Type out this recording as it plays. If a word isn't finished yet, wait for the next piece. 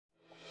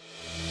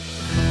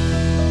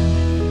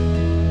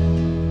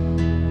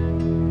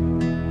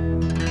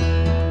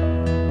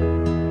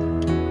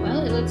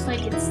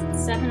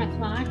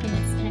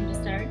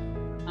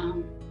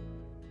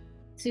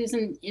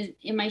Susan,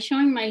 am I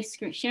showing my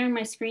screen, sharing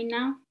my screen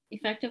now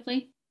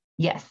effectively?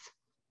 Yes.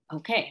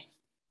 Okay.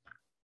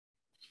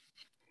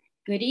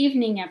 Good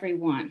evening,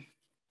 everyone.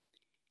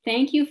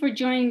 Thank you for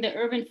joining the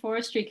Urban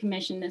Forestry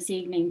Commission this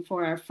evening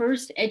for our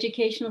first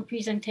educational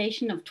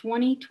presentation of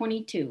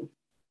 2022.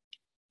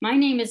 My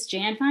name is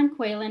Jan Von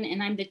Qualen,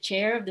 and I'm the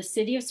chair of the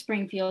City of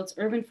Springfield's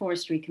Urban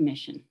Forestry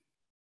Commission.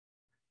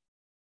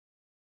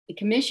 The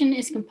commission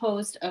is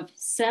composed of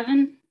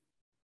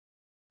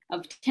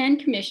 10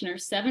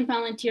 commissioners. 7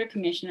 volunteer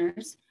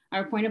commissioners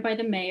are appointed by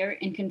the mayor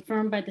and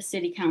confirmed by the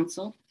city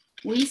council.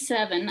 We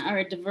 7 are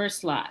a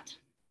diverse lot.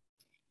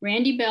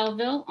 Randy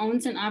Belleville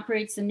owns and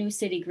operates the New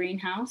City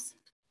Greenhouse.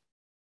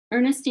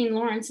 Ernestine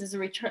Lawrence is a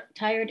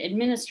retired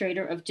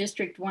administrator of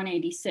District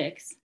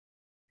 186.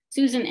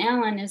 Susan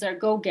Allen is our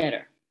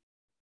go-getter,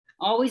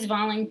 always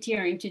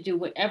volunteering to do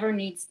whatever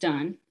needs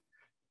done.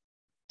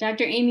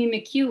 Dr. Amy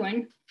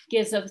McEwen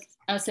gives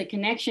us a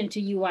connection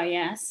to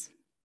UIS.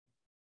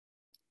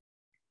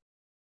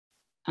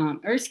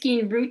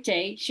 Erskine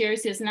Rute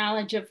shares his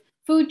knowledge of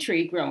food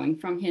tree growing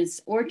from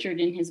his orchard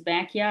in his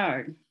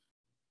backyard.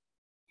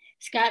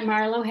 Scott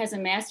Marlowe has a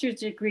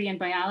master's degree in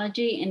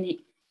biology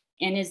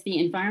and is the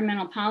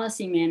environmental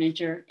policy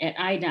manager at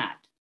IDOT.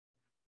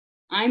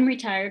 I'm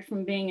retired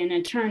from being an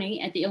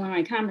attorney at the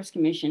Illinois Commerce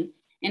Commission,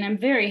 and I'm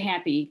very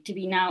happy to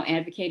be now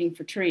advocating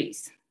for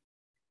trees.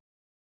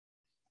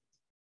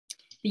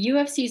 The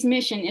UFC's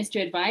mission is to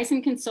advise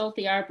and consult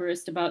the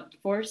arborist about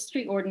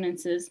forestry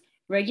ordinances,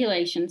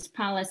 regulations,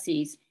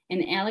 policies,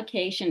 and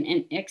allocation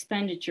and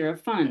expenditure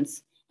of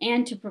funds,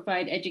 and to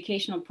provide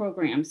educational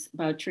programs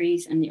about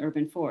trees and the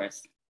urban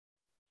forest.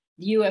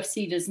 The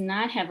UFC does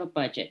not have a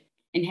budget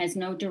and has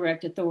no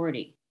direct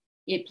authority.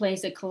 It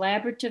plays a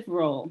collaborative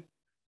role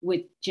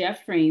with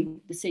Jeff Freem,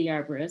 the city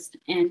arborist,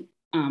 and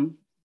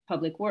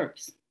Public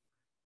Works.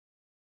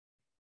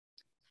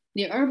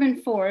 The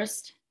urban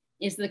forest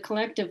is the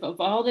collective of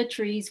all the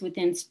trees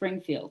within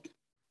Springfield.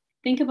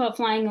 Think about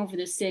flying over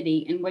the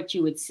city and what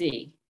you would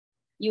see.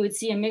 You would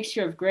see a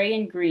mixture of gray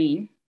and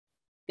green,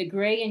 the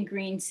gray and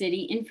green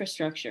city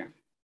infrastructure.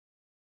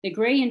 The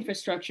gray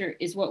infrastructure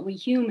is what we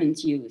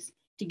humans use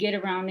to get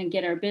around and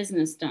get our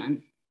business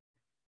done.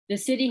 The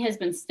city has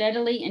been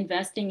steadily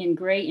investing in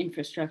gray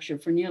infrastructure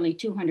for nearly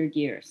 200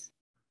 years.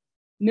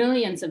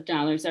 Millions of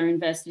dollars are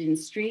invested in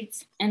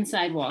streets and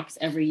sidewalks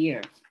every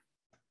year.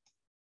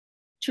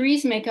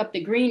 Trees make up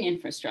the green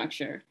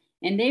infrastructure,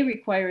 and they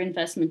require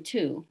investment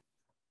too.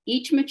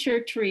 Each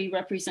mature tree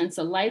represents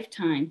a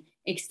lifetime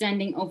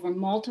extending over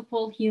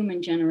multiple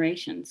human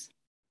generations.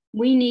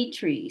 We need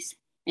trees,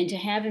 and to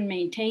have and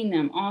maintain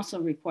them also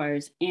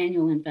requires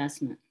annual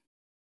investment.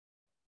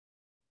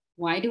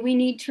 Why do we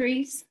need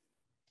trees?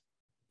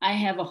 I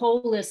have a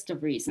whole list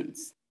of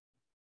reasons.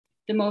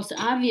 The most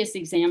obvious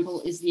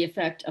example is the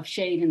effect of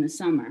shade in the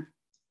summer.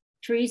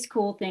 Trees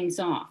cool things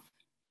off,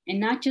 and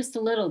not just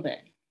a little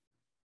bit.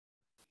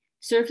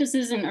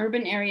 Surfaces in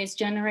urban areas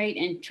generate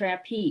and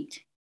trap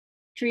heat.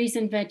 Trees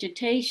and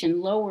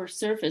vegetation lower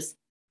surface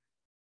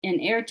and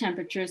air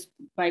temperatures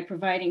by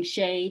providing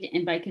shade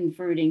and by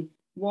converting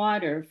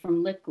water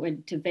from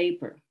liquid to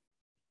vapor.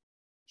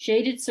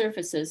 Shaded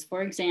surfaces,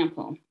 for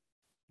example,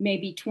 may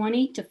be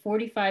 20 to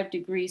 45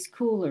 degrees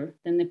cooler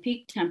than the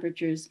peak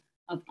temperatures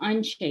of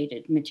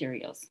unshaded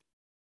materials.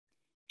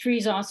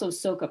 Trees also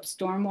soak up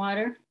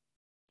stormwater,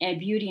 add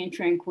beauty and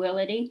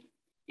tranquility,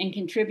 and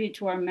contribute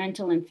to our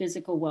mental and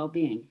physical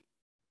well-being.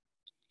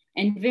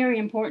 And very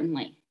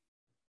importantly,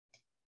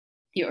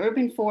 the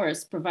urban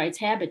forest provides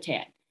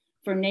habitat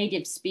for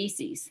native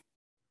species,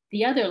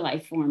 the other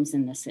life forms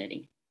in the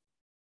city.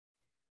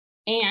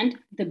 And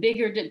the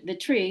bigger the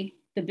tree,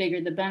 the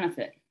bigger the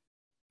benefit.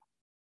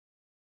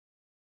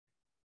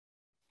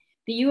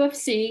 The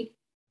UFC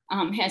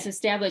has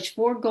established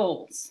 4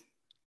 goals: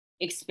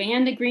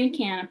 expand the green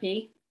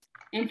canopy,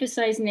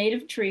 emphasize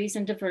native trees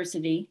and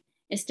diversity,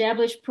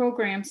 establish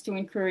programs to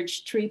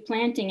encourage tree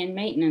planting and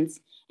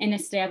maintenance, and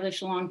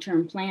establish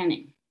long-term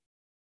planning.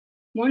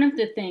 One of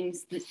the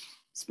things that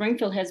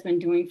Springfield has been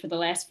doing for the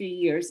last few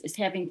years is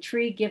having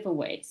tree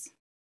giveaways.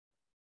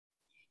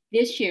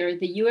 This year,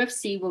 the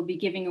UFC will be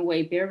giving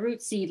away bare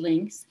root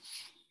seedlings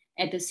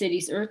at the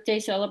city's Earth Day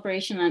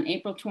celebration on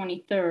April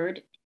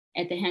 23rd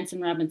at the Henson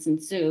Robinson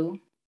Zoo,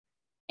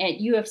 at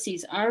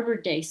UFC's Arbor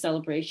Day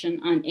celebration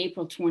on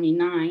April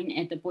 29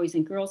 at the Boys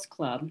and Girls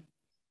Club,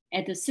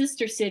 at the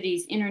Sister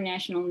Cities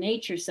International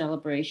Nature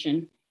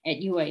Celebration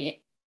at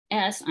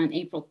UAS on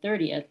April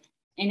 30th,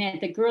 and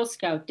at the Girl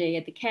Scout Day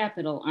at the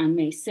Capitol on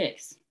May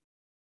 6th.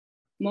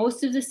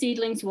 Most of the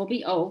seedlings will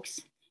be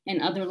oaks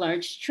and other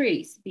large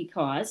trees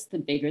because the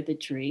bigger the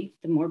tree,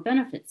 the more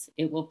benefits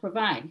it will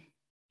provide.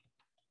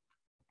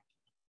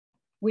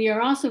 We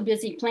are also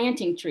busy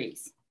planting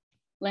trees.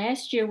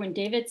 Last year, when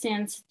David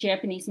Sands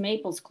Japanese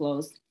maples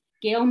closed,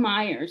 Gail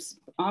Myers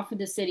offered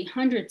the city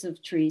hundreds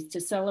of trees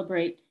to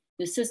celebrate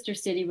the sister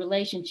city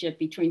relationship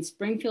between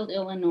Springfield,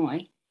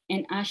 Illinois,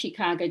 and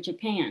Ashikaga,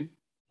 Japan.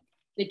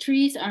 The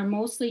trees are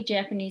mostly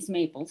Japanese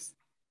maples,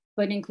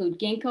 but include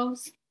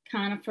ginkgos,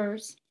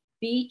 conifers,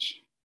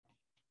 beech,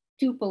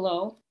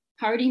 tupelo,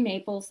 hardy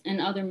maples,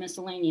 and other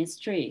miscellaneous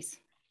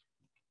trees.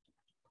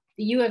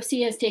 The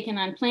UFC has taken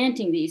on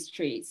planting these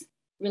trees,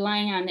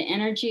 relying on the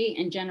energy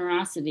and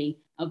generosity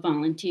of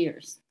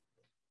volunteers.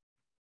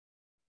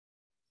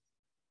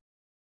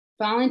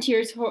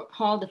 Volunteers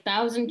hauled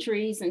 1,000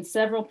 trees and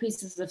several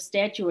pieces of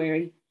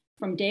statuary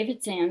from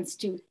David Sands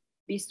to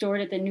be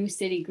stored at the New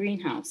City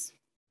Greenhouse.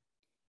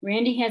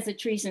 Randy has the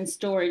trees in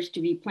storage to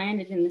be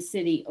planted in the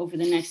city over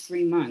the next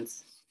 3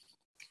 months.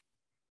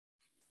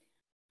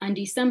 On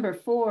December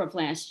 4 of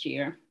last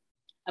year,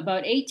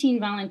 about 18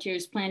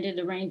 volunteers planted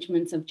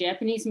arrangements of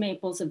Japanese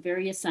maples of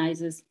various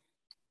sizes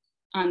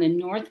on the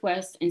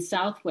northwest and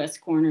southwest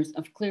corners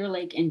of Clear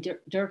Lake and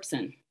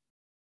Dirksen,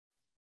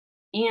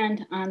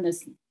 and on the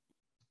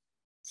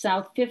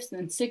South 5th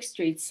and 6th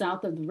Streets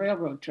south of the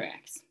railroad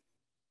tracks.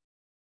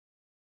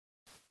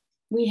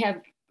 We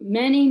have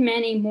many,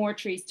 many more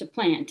trees to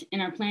plant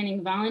and are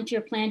planning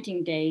volunteer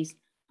planting days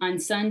on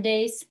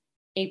Sundays,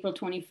 April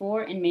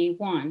 24 and May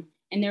 1,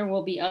 and there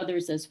will be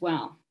others as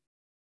well.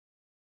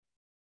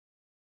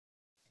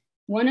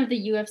 One of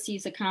the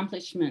UFC's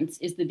accomplishments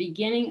is the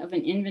beginning of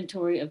an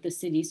inventory of the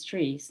city's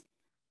trees.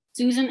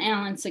 Susan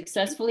Allen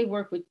successfully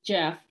worked with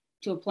Jeff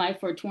to apply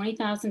for a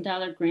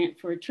 $20,000 grant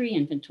for a tree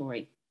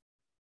inventory.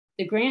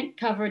 The grant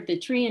covered the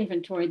tree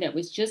inventory that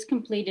was just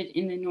completed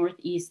in the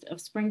northeast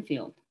of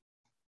Springfield.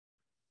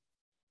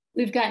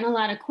 We've gotten a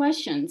lot of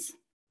questions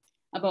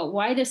about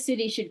why the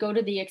city should go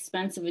to the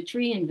expense of a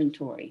tree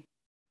inventory.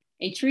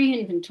 A tree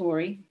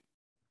inventory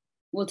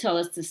will tell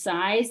us the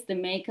size, the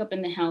makeup,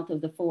 and the health of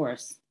the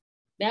forest.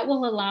 That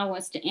will allow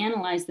us to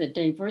analyze the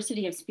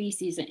diversity of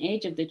species and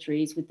age of the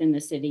trees within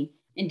the city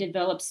and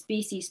develop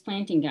species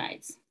planting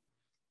guides.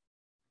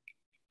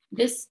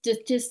 This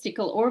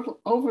statistical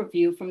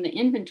overview from the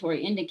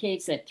inventory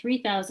indicates that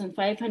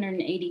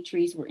 3,580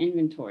 trees were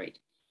inventoried,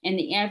 and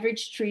the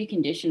average tree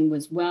condition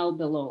was well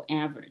below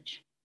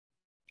average.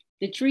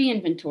 The tree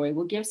inventory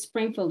will give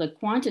Springfield a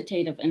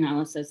quantitative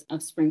analysis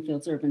of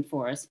Springfield's urban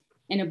forest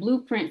and a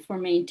blueprint for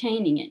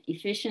maintaining it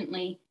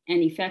efficiently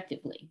and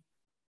effectively.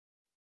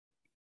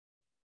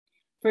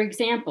 For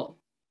example,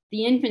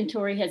 the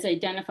inventory has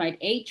identified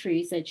 8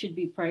 trees that should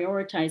be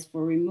prioritized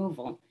for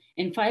removal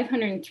and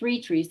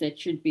 503 trees that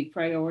should be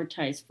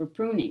prioritized for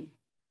pruning.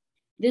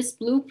 This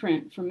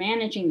blueprint for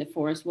managing the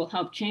forest will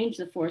help change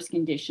the forest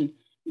condition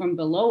from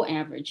below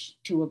average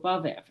to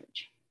above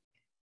average.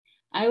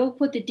 I will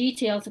put the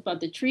details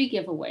about the tree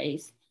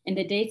giveaways and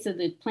the dates of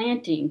the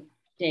planting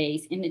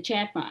days in the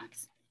chat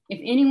box. If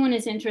anyone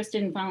is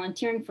interested in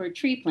volunteering for a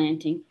tree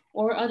planting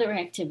or other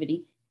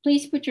activity,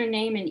 please put your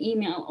name and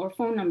email or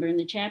phone number in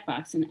the chat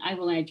box and I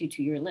will add you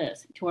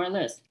to our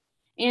list.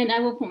 And I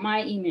will put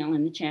my email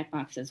in the chat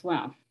box as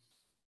well.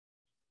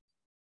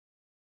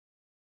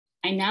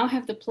 I now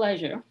have the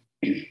pleasure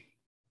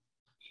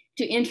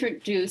to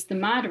introduce the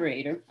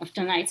moderator of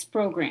tonight's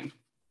program,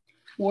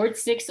 Ward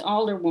 6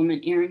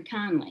 Alderwoman Erin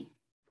Conley.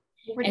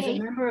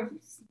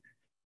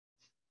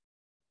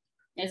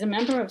 As a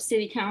member of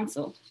City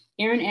Council,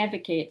 Erin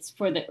advocates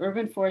for the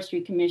Urban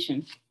Forestry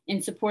Commission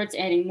and supports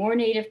adding more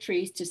native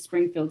trees to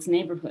Springfield's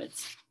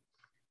neighborhoods.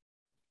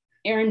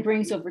 Erin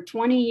brings over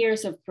 20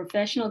 years of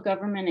professional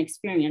government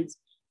experience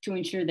to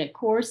ensure that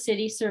core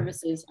city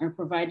services are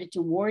provided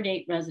to Ward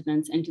 8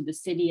 residents and to the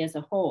city as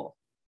a whole.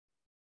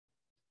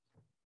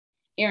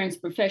 Erin's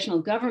professional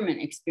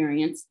government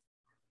experience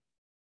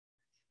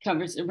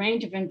covers a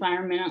range of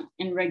environmental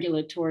and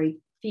regulatory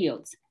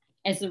fields.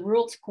 As the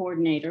rules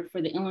coordinator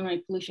for the Illinois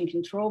Pollution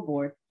Control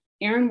Board,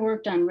 Erin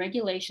worked on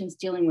regulations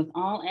dealing with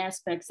all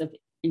aspects of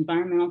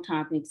environmental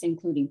topics,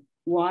 including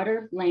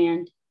water,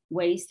 land,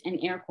 waste, and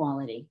air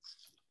quality.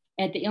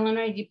 At the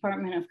Illinois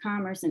Department of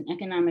Commerce and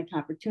Economic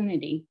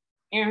Opportunity,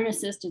 Erin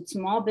assisted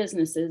small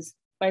businesses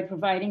by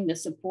providing the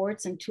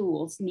supports and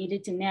tools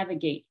needed to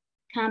navigate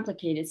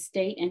complicated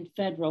state and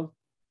federal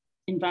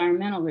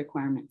environmental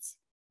requirements.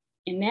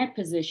 In that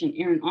position,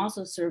 Erin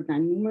also served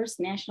on numerous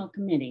national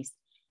committees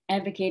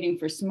advocating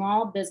for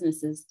small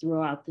businesses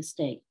throughout the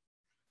state.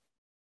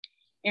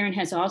 Erin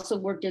has also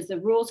worked as the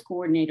rules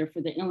coordinator for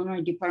the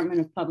Illinois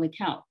Department of Public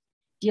Health,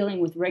 dealing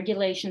with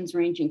regulations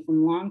ranging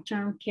from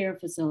long-term care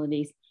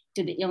facilities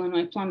to the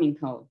Illinois Plumbing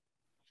Code.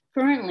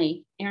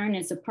 Currently, Erin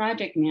is a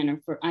project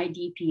manager for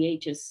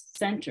IDPH's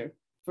Center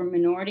for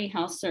Minority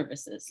Health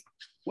Services,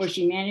 where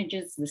she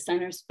manages the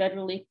center's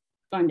federally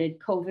funded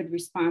COVID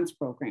response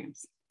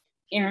programs.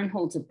 Erin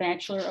holds a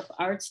Bachelor of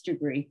Arts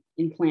degree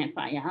in plant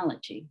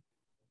biology.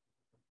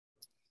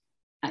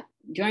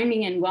 Join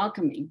me in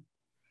welcoming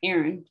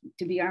Erin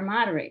to be our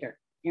moderator.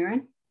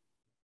 Erin?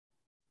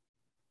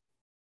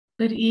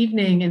 Good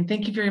evening, and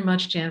thank you very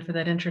much, Jan, for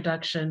that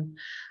introduction.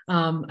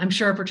 I'm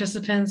sure our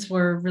participants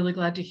were really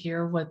glad to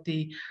hear what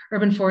the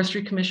Urban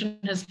Forestry Commission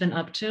has been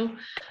up to.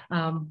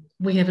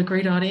 We have a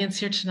great audience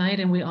here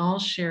tonight, and we all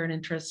share an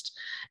interest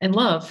and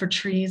love for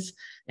trees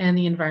and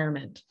the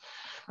environment.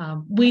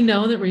 We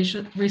know that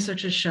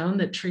research has shown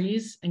that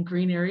trees and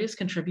green areas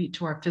contribute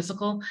to our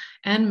physical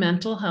and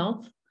mental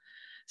health.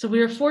 So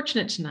we are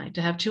fortunate tonight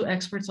to have 2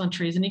 experts on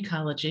trees and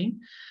ecology.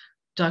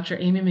 Dr.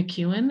 Amy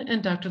McEwen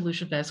and Dr.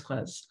 Lucia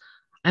Vasquez.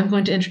 I'm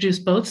going to introduce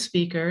both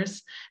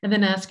speakers and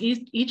then ask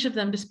each of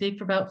them to speak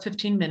for about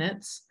 15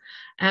 minutes,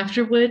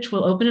 after which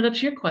we'll open it up to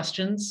your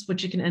questions,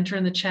 which you can enter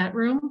in the chat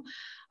room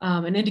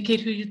and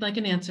indicate who you'd like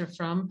an answer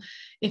from.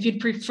 If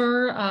you'd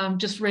prefer,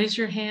 just raise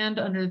your hand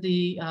under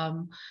the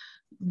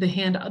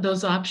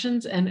those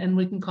options, and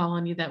we can call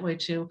on you that way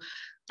too.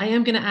 I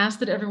am going to ask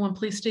that everyone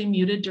please stay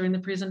muted during the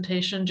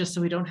presentation, just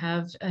so we don't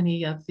have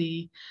any of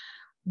the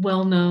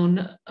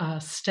well-known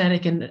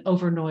static and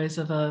over noise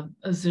of a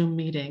Zoom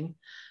meeting.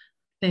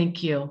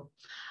 Thank you.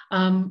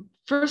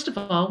 First of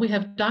all, we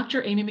have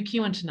Dr. Amy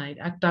McEwen tonight.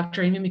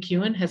 Dr. Amy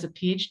McEwen has a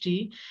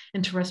PhD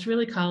in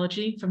terrestrial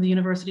ecology from the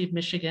University of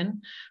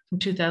Michigan from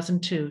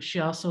 2002. She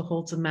also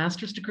holds a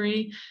master's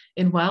degree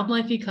in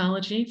wildlife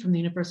ecology from the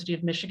University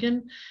of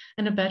Michigan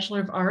and a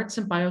Bachelor of Arts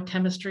in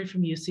biochemistry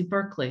from UC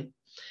Berkeley.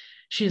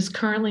 She is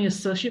currently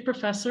associate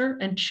professor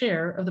and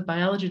chair of the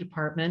biology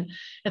department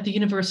at the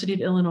University of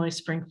Illinois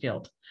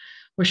Springfield,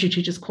 where she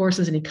teaches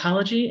courses in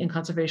ecology and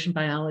conservation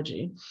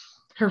biology.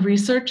 Her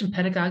research and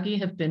pedagogy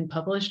have been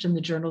published in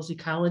the journals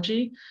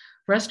Ecology,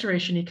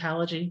 Restoration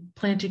Ecology,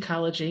 Plant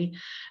Ecology,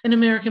 and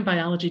American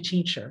Biology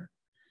Teacher.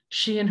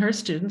 She and her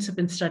students have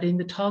been studying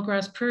the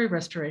tallgrass prairie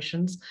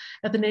restorations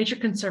at the Nature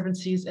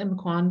Conservancies and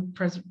McQuon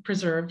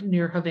Preserve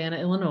near Havana,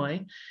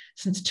 Illinois,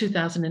 since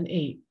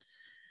 2008.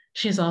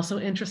 She is also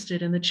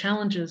interested in the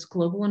challenges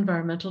global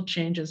environmental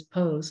changes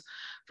pose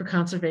for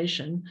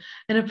conservation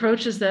and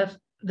approaches that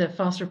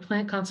foster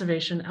plant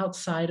conservation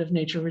outside of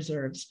nature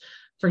reserves,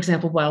 for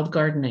example, wild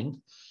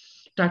gardening.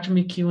 Dr.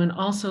 McEwen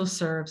also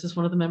serves as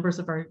one of the members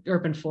of our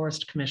Urban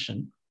Forest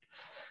Commission.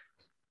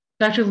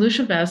 Dr.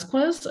 Lucia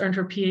Vasquez earned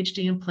her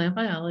PhD in plant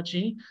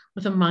biology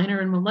with a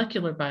minor in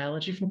molecular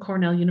biology from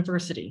Cornell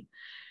University.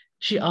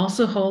 She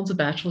also holds a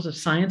Bachelor's of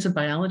Science in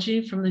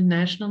Biology from the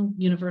National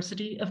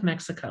University of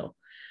Mexico.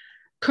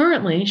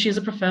 Currently, she is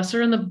a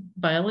professor in the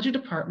biology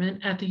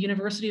department at the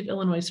University of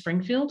Illinois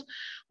Springfield,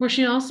 where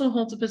she also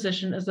holds a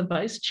position as the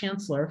Vice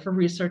Chancellor for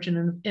Research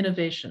and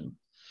Innovation.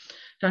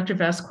 Dr.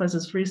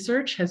 Vasquez's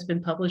research has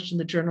been published in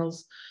the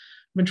journals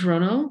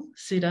Madrono,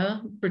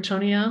 Sida,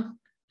 Britonia,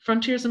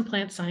 Frontiers in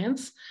Plant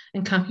Science,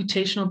 and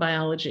Computational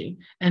Biology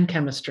and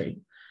Chemistry.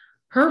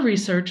 Her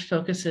research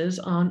focuses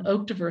on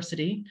oak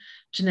diversity,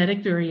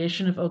 genetic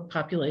variation of oak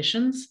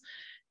populations,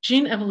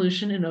 gene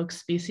evolution in oak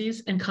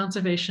species, and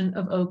conservation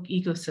of oak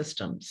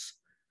ecosystems.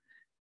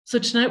 So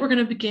tonight we're going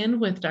to begin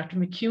with Dr.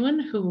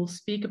 McEwen, who will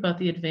speak about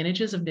the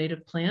advantages of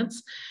native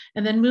plants,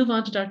 and then move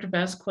on to Dr.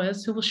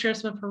 Vasquez, who will share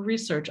some of her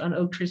research on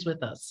oak trees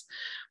with us.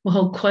 We'll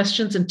hold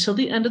questions until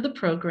the end of the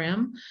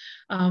program.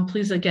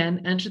 Please,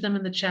 again, enter them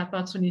in the chat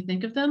box when you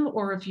think of them,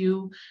 or if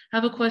you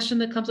have a question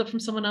that comes up from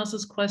someone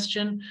else's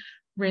question,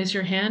 raise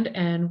your hand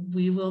and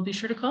we will be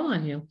sure to call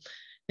on you.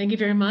 Thank you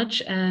very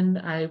much, and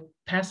I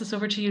pass this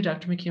over to you,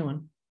 Dr.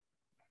 McEwen.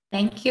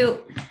 Thank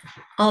you,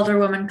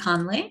 Alderwoman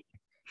Conley.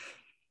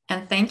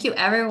 And thank you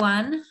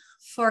everyone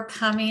for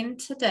coming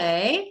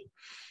today.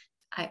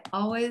 I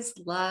always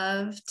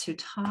love to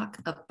talk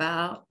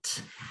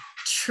about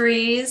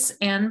trees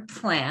and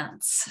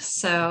plants.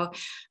 So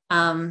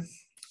I'm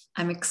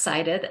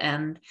excited,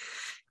 and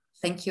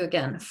thank you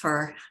again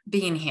for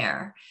being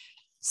here.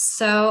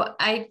 So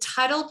I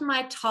titled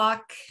my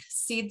talk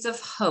Seeds of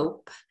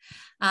Hope,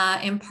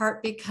 in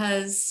part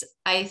because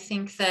I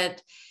think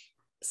that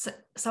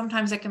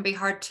sometimes it can be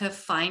hard to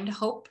find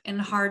hope in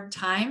hard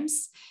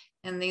times.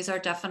 And these are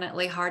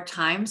definitely hard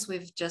times.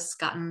 We've just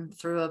gotten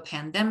through a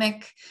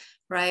pandemic,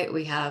 right?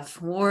 We have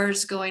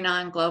wars going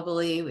on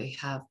globally. We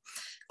have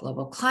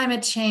global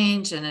climate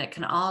change, and it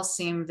can all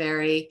seem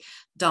very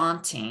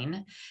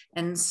daunting.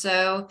 And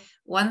so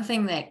one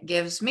thing that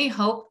gives me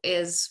hope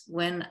is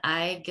when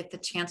I get the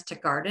chance to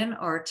garden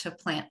or to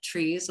plant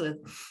trees with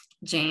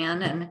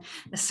Jan and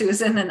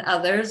Susan and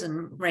others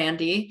and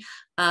Randy.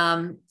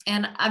 And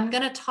I'm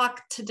going to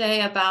talk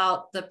today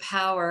about the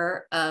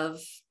power of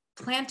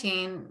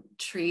planting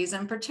trees,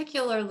 and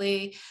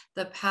particularly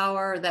the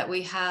power that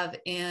we have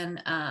in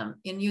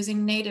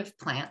using native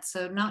plants.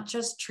 So not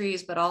just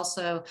trees, but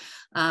also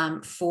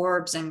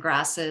forbs and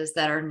grasses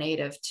that are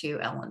native to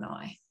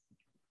Illinois.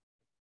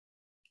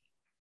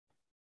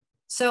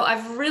 So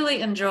I've really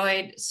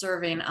enjoyed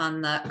serving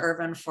on the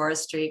Urban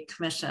Forestry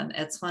Commission.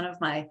 It's one of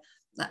my,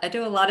 I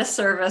do a lot of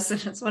service,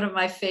 and it's one of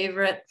my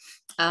favorite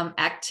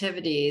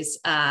activities,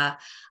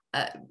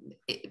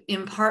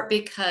 in part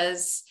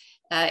because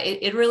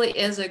it really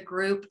is a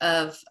group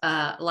of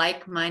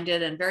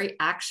like-minded and very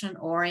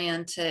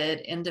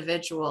action-oriented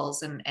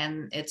individuals, and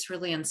it's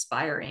really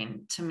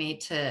inspiring to me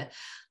to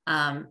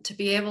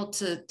be able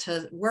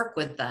to work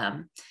with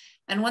them.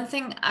 And one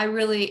thing I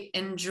really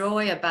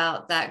enjoy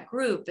about that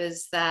group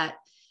is that,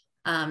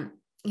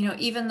 you know,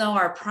 even though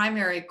our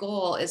primary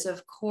goal is,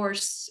 of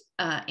course,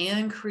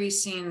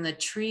 increasing the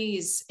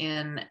trees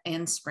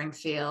in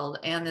Springfield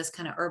and this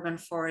kind of urban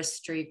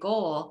forestry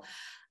goal,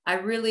 I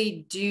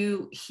really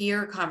do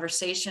hear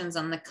conversations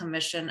on the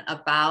commission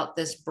about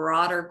this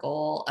broader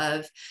goal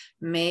of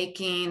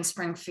making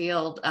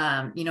Springfield,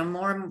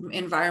 more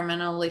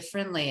environmentally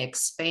friendly,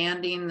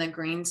 expanding the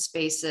green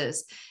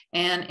spaces,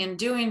 and in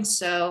doing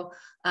so,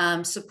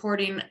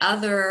 supporting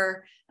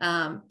other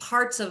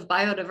parts of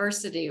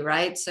biodiversity,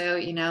 right? So,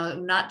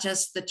 not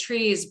just the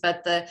trees,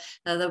 but the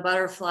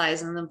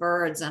butterflies and the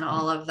birds and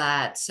all of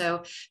that.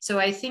 So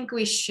I think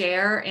we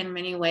share in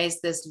many ways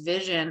this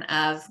vision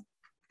of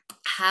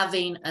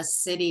having a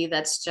city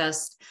that's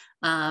just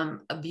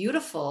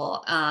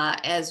beautiful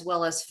as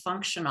well as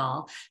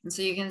functional. And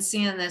so you can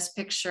see in this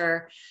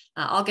picture,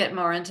 I'll get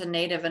more into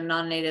native and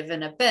non-native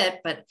in a bit,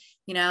 but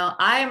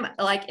I'm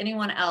like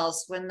anyone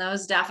else, when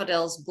those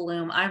daffodils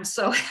bloom, I'm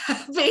so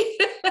happy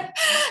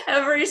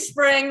every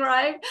spring,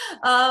 right?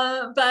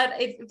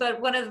 But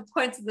one of the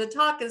points of the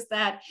talk is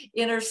that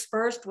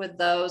interspersed with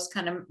those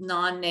kind of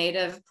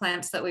non-native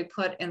plants that we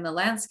put in the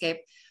landscape,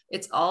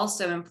 it's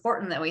also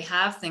important that we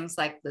have things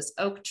like this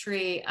oak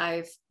tree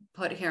I've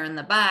put here in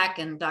the back,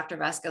 and Dr.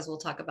 Vasquez will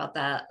talk about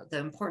that, the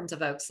importance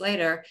of oaks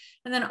later.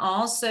 And then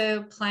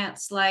also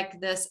plants like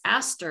this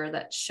aster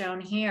that's shown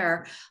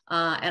here.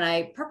 And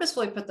I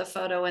purposefully put the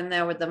photo in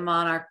there with the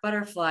monarch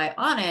butterfly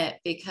on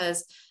it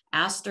because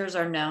asters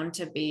are known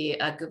to be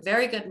a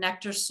very good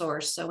nectar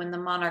source. So when the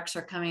monarchs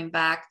are coming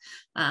back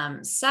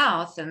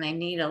south and they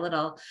need a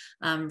little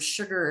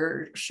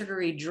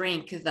sugary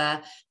drink,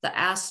 the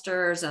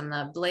asters and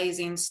the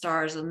blazing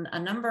stars and a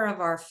number of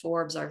our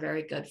forbs are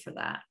very good for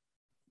that.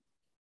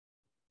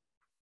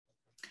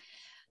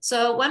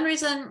 So one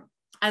reason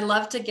I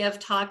love to give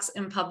talks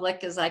in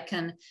public is I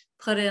can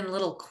put in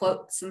little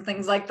quotes and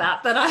things like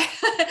that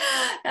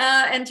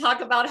and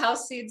talk about how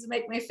seeds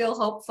make me feel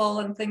hopeful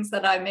and things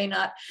that I may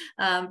not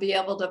be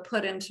able to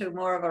put into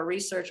more of a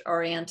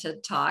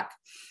research-oriented talk.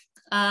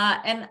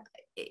 And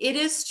it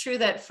is true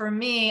that for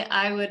me,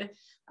 I would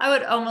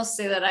almost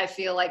say that I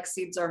feel like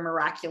seeds are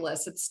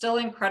miraculous. It's still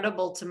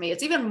incredible to me.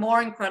 It's even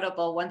more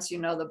incredible once you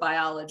know the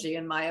biology,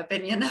 in my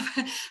opinion, of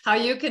how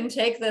you can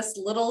take this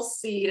little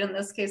seed, in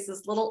this case,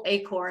 this little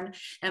acorn,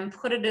 and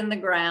put it in the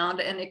ground,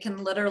 and it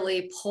can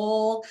literally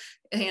pull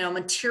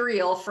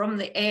material from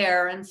the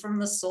air and from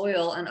the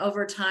soil, and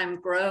over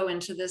time grow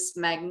into this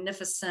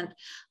magnificent,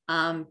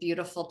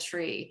 beautiful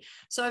tree.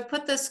 So I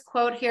put this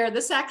quote here.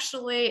 This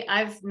actually,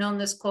 I've known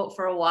this quote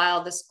for a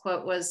while. This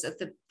quote was at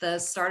the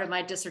start of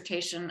my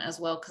dissertation as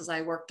well, because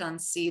I worked on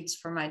seeds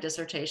for my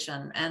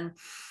dissertation. And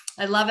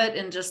I love it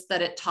in just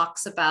that it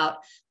talks about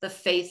the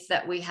faith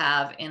that we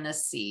have in a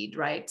seed,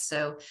 right?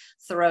 So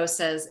Thoreau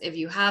says, if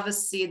you have a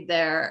seed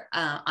there,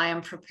 I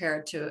am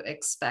prepared to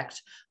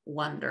expect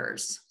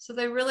wonders. So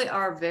they really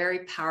are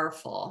very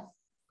powerful.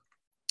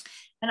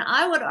 And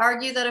I would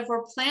argue that if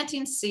we're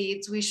planting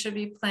seeds, we should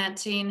be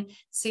planting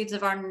seeds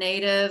of our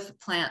native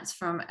plants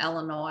from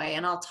Illinois.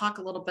 And I'll talk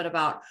a little bit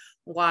about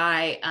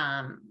why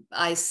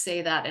I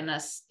say that in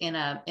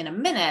a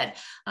minute.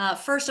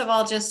 First of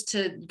all, just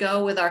to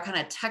go with our kind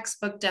of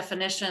textbook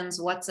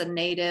definitions, what's a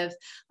native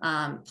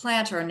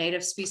plant or a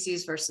native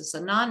species versus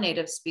a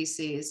non-native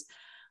species?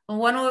 Well,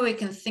 one way we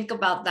can think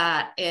about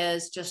that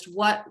is just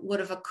what would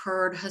have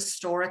occurred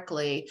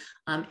historically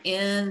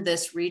in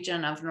this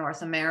region of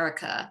North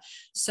America.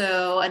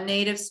 So a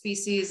native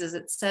species, as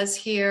it says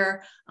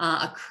here,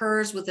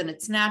 occurs within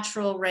its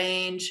natural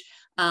range.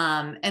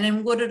 And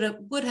then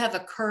would have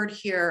occurred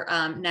here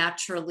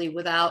naturally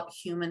without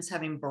humans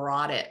having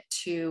brought it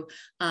to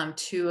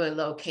a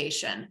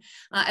location,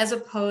 as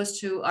opposed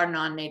to our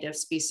non-native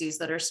species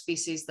that are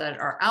species that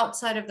are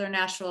outside of their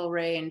natural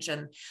range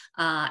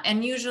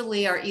and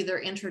usually are either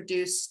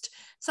introduced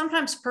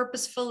sometimes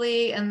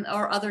purposefully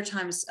or other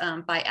times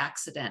by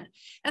accident.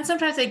 And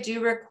sometimes they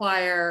do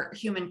require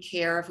human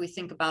care if we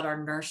think about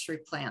our nursery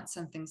plants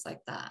and things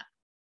like that.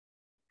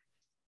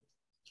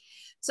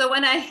 So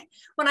when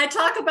I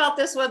talk about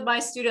this with my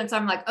students,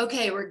 I'm like,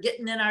 okay, we're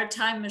getting in our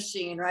time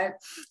machine, right?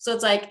 So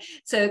it's like,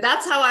 so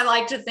that's how I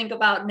like to think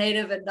about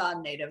native and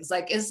non-natives.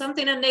 Like, is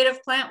something a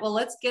native plant? Well,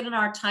 let's get in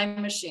our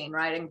time machine,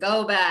 right? And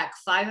go back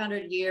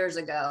 500 years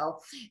ago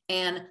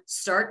and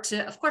start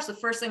to, of course, the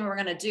first thing we're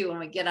going to do when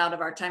we get out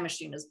of our time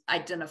machine is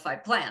identify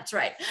plants,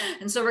 right?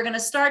 And so we're going to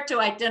start to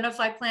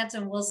identify plants,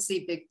 and we'll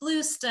see big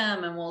blue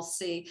stem, and we'll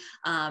see,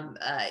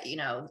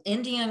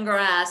 Indian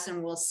grass,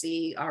 and we'll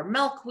see our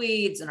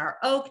milkweeds and our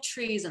oak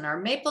trees and our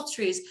maple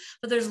trees,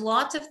 but there's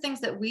lots of things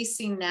that we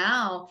see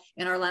now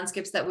in our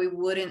landscapes that we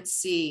wouldn't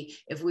see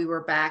if we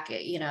were back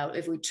at,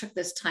 if we took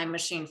this time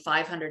machine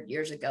 500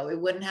 years ago. We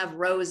wouldn't have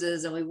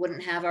roses, and we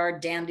wouldn't have our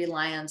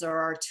dandelions or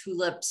our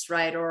tulips,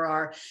 right?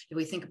 Or if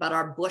we think about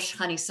our bush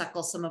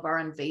honeysuckle, some of our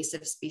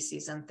invasive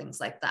species and things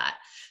like that.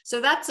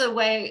 So that's a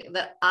way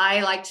that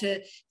I like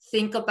to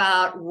think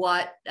about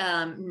what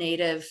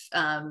native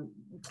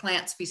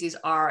plant species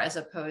are as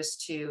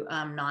opposed to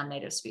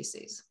non-native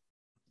species.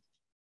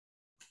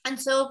 And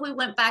so if we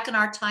went back in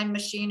our time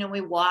machine and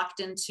we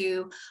walked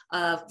into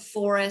a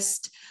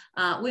forest,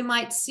 we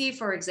might see,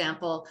 for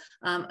example,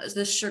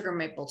 the sugar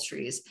maple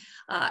trees.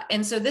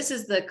 And so this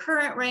is the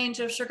current range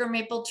of sugar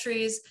maple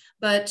trees,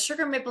 but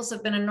sugar maples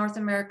have been in North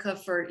America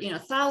for,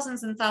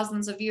 thousands and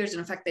thousands of years. And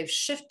in fact, they've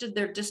shifted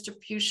their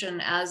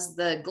distribution as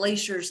the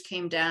glaciers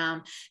came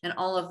down and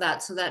all of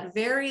that. So that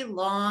very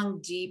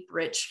long, deep,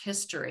 rich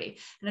history.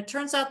 And it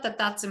turns out that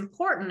that's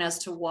important as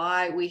to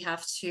why we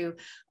have to,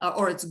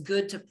 or it's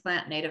good to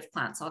plant native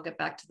plants. I'll get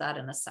back to that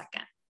in a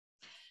second.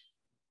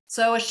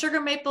 So a sugar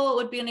maple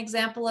would be an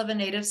example of a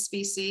native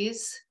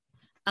species.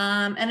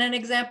 And an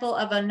example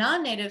of a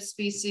non-native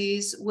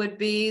species would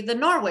be the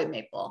Norway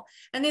maple.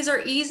 And these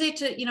are easy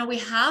to, we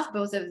have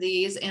both of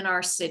these in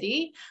our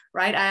city,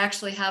 right? I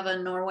actually have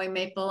a Norway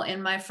maple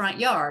in my front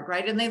yard,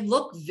 right? And they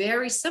look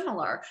very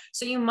similar.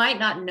 So you might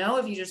not know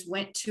if you just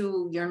went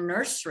to your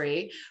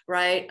nursery,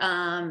 right?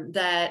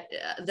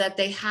 That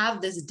they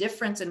have this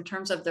difference in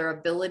terms of their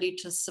ability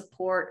to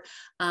support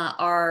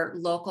our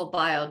local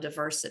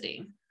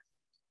biodiversity.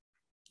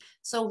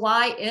 So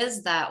why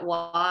is that?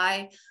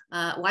 Why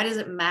does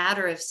it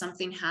matter if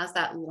something has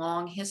that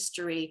long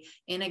history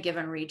in a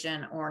given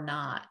region or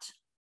not?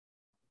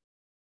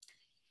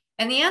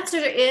 And the answer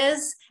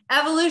is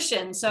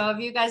evolution. So if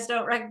you guys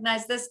don't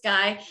recognize this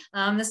guy,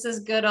 this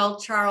is good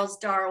old Charles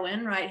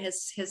Darwin, right?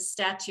 His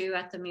statue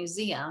at the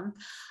museum.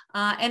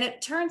 And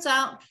it turns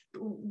out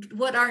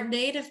what our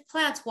native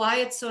plants, why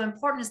it's so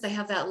important is they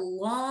have that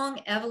long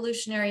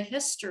evolutionary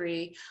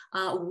history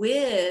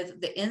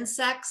with the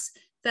insects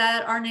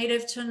that are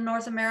native to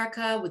North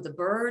America, with the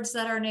birds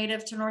that are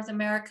native to North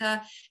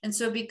America. And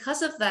so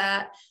because of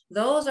that,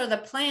 those are the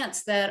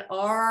plants that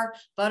our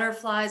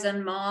butterflies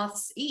and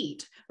moths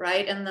eat,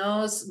 right? And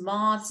those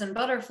moths and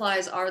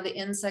butterflies are the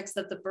insects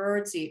that the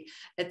birds eat,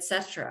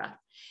 etc.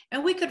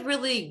 And we could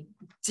really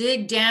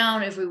dig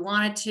down if we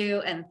wanted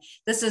to. And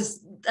this is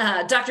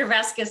Dr.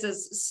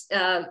 Vasquez's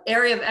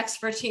area of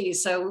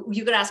expertise. So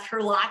you could ask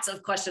her lots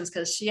of questions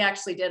because she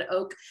actually did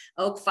oak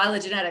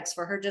phylogenetics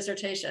for her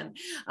dissertation.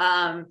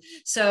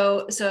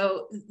 So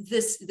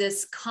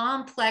this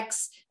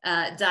complex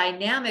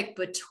dynamic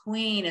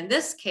between, in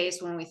this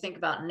case, when we think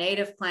about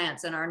native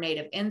plants and our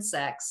native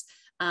insects,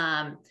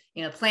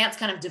 plants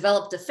kind of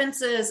develop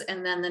defenses,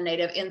 and then the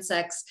native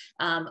insects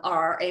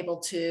are able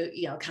to,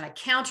 kind of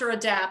counter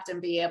adapt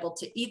and be able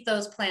to eat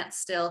those plants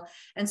still.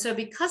 And so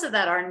because of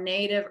that, our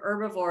native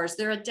herbivores,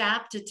 they're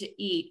adapted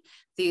to eat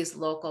these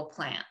local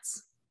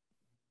plants.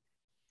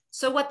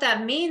 So what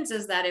that means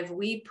is that if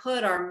we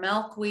put our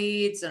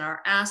milkweeds and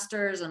our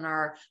asters and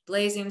our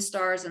blazing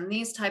stars and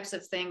these types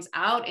of things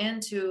out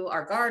into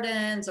our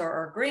gardens or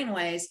our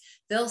greenways,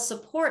 they'll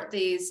support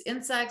these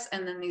insects,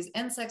 and then these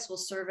insects will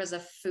serve as a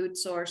food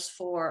source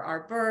for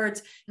our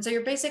birds. And so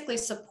you're basically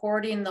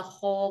supporting the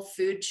whole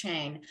food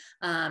chain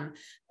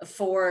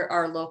for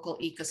our local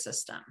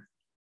ecosystem.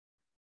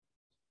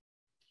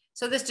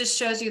 So this just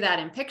shows you that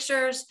in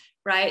pictures,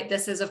 right?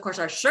 This is, of course,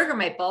 our sugar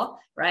maple,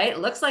 right? It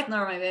looks like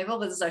Norway maple,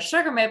 but this is our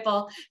sugar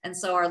maple. And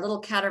so our little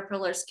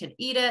caterpillars can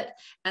eat it,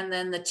 and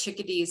then the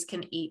chickadees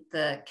can eat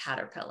the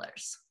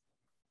caterpillars.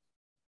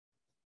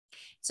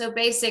 So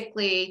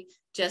basically,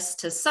 just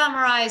to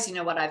summarize,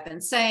 what I've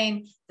been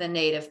saying, the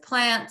native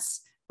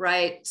plants,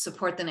 right,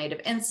 support the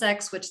native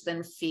insects, which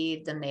then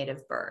feed the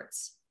native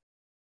birds.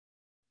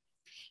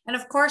 And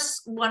of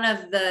course, one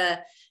of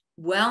the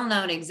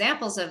well-known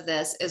examples of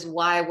this is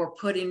why we're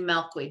putting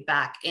milkweed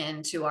back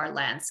into our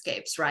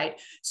landscapes,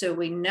 right? So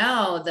we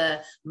know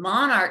the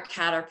monarch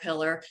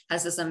caterpillar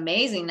has this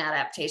amazing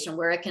adaptation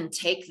where it can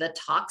take the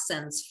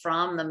toxins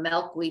from the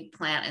milkweed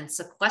plant and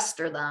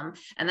sequester them,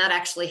 and that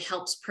actually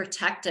helps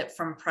protect it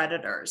from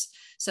predators.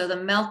 So the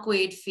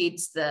milkweed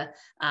feeds the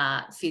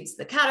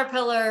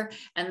caterpillar,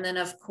 and then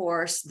of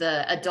course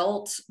the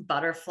adult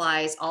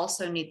butterflies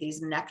also need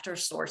these nectar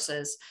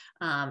sources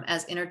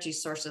as energy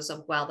sources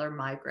while they're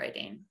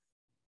migrating.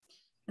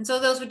 And so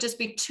those would just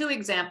be two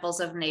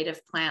examples of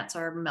native plants,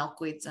 our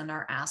milkweeds and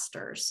our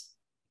asters.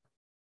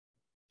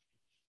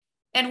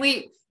 And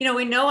we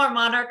know our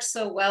monarchs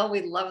so well.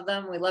 We love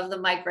them. We love the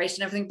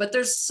migration, everything, but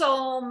there's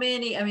so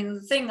many. I mean,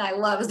 the thing I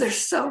love is there's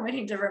so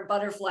many different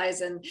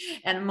butterflies and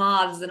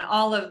moths and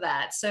all of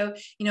that. So,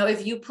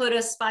 if you put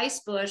a spice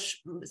bush,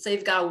 say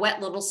you've got a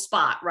wet little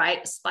spot,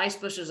 right? A spice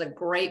bush is a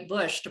great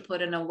bush to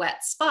put in a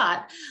wet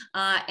spot.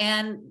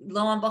 And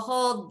lo and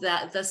behold,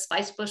 the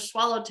spice bush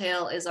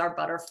swallowtail is our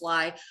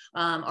butterfly,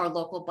 our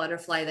local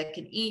butterfly that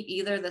can eat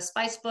either the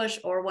spice bush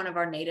or one of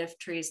our native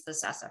trees, the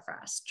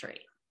sassafras tree.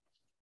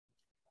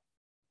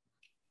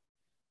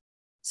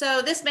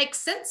 So this makes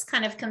sense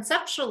kind of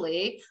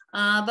conceptually,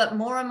 but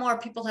more and more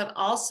people have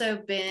also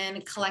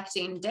been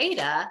collecting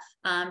data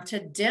to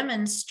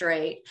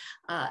demonstrate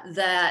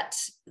that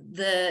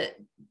the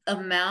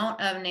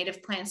amount of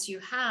native plants you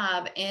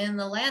have in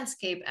the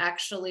landscape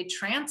actually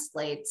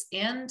translates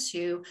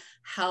into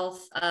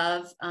health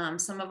of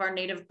some of our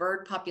native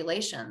bird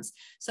populations.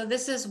 So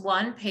this is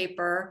one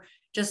paper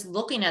just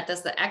looking at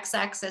this, the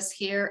x-axis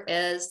here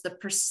is the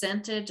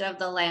percentage of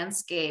the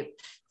landscape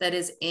that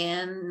is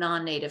in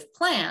non-native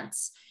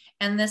plants.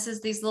 And this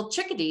is these little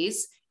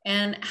chickadees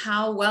and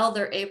how well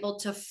they're able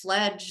to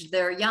fledge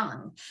their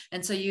young.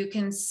 And so you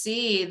can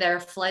see they're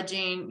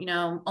fledging, you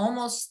know,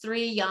 almost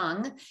 3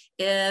 young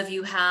if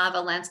you have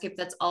a landscape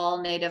that's all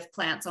native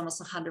plants,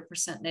 almost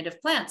 100% native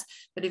plants.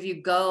 But if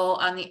you go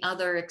on the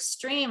other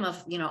extreme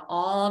of, you know,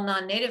 all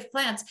non-native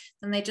plants,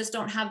 then they just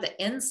don't have the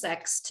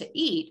insects to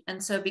eat.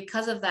 And so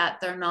because of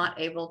that, they're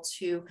not able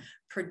to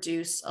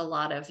produce a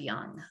lot of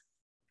young.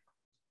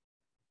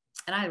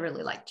 And I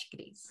really like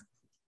chickadees.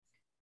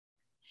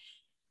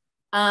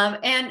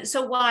 And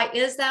so why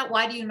is that?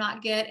 Why do you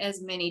not get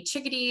as many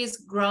chickadees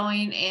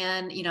growing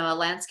in, you know, a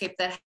landscape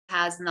that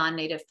has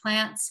non-native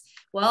plants?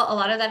 Well, a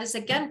lot of that is,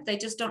 again, they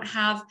just don't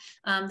have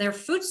their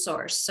food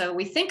source. So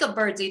we think of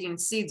birds eating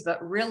seeds,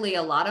 but really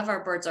a lot of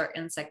our birds are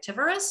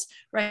insectivorous,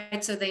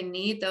 right? So they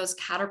need those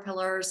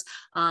caterpillars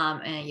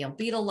and, you know,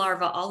 beetle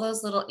larvae, all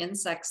those little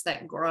insects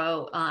that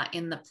grow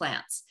in the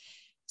plants.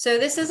 So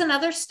this is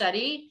another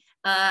study.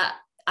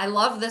 I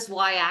love this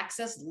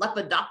y-axis,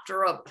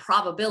 Lepidoptera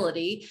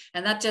probability.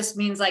 And that just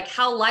means like,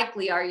 how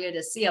likely are you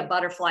to see a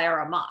butterfly or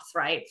a moth,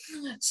 right?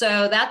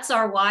 So that's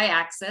our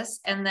y-axis.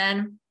 And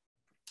then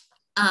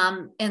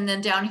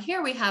down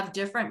here, we have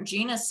different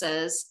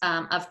genuses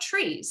of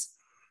trees.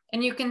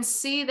 And you can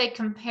see they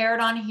compared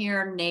on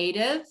here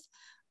native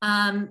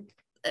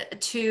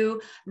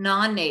to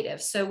non-native.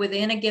 So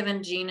within a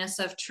given genus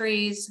of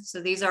trees,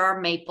 so these are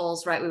our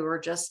maples, right? We were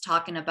just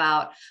talking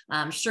about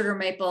sugar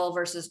maple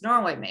versus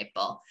Norway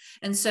maple.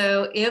 And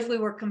so if we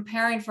were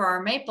comparing for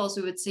our maples,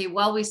 we would see,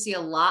 well, we see a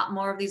lot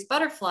more of these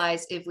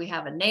butterflies if we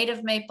have a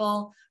native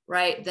maple,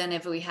 right, than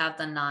if we have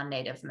the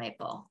non-native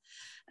maple.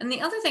 And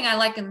the other thing I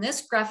like in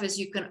this graph is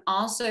you can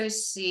also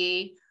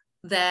see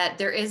that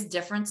there is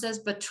differences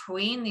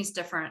between these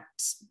different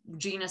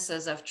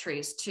genuses of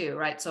trees too,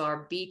 right? So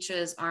our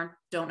beeches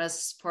don't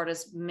support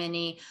as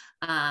many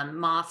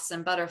moths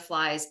and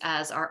butterflies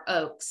as our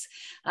oaks.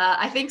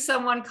 I think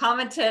someone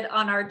commented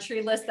on our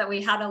tree list that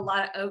we had a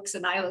lot of oaks,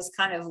 and I was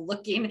kind of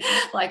looking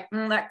like,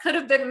 that could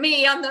have been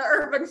me on the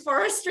Urban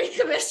Forestry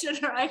Commission,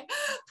 right?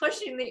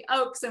 Pushing the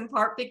oaks in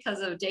part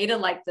because of data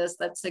like this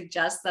that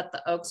suggests that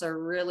the oaks are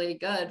really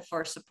good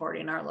for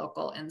supporting our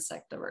local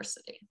insect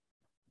diversity.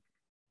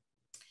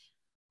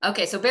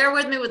 Okay, so bear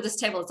with me with this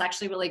table. It's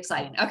actually really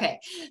exciting.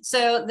 Okay,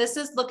 so this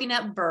is looking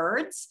at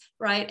birds,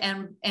 right?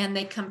 And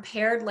they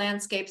compared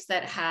landscapes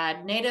that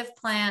had native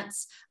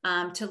plants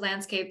to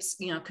landscapes,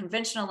 you know,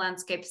 conventional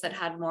landscapes that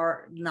had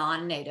more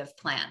non-native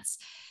plants.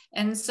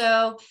 And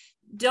so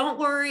don't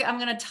worry, I'm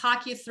going to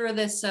talk you through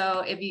this.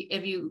 So if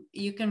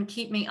you can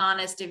keep me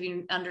honest if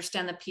you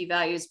understand the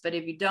p-values, but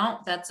if you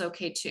don't, that's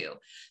okay too.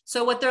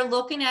 So what they're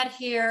looking at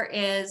here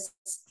is,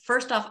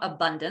 first off,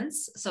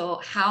 abundance.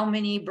 So how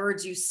many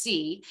birds you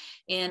see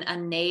in a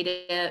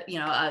native, you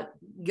know,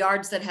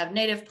 yards that have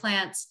native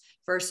plants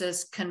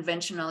versus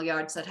conventional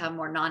yards that have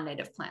more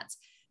non-native plants.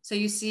 So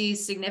you see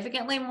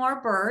significantly more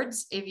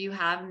birds if you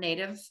have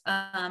native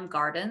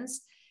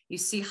gardens. You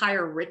see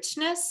higher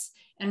richness.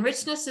 And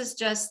richness is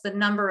just the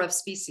number of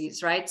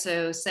species, right?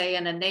 So say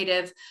in a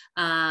native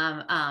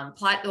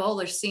plot, well,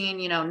 they're seeing,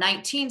 you know,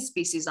 19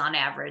 species on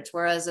average,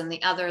 whereas in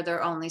the other,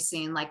 they're only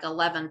seeing like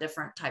 11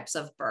 different types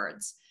of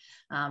birds.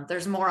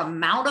 There's more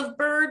amount of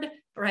bird,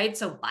 right?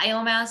 So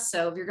biomass.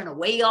 So if you're going to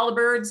weigh all the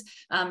birds,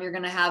 you're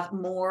going to have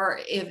more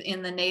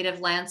in the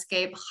native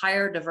landscape,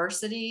 higher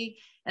diversity.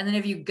 And then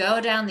if you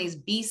go down, these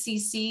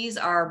BCCs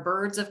are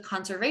birds of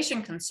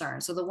conservation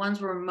concern. So the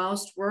ones we're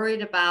most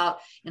worried about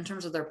in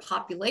terms of their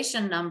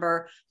population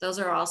number, those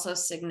are also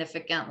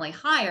significantly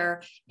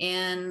higher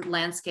in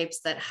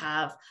landscapes that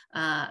have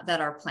that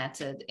are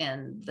planted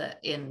in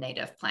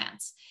native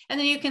plants. And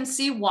then you can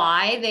see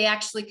why they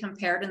actually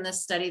compared in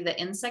this study the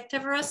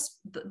insectivorous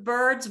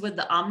birds with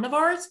the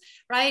omnivores,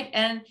 right?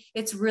 And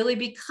it's really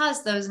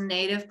because those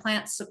native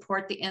plants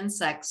support the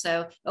insects.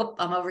 So, oh,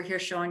 I'm over here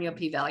showing you a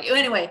p-value.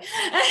 Anyway,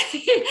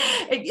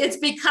 it's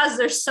because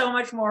there's so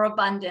much more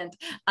abundant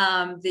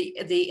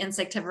the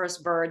insectivorous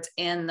birds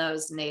in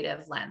those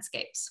native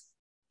landscapes.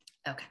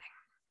 Okay.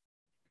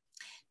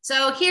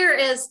 So here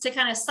is to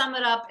kind of sum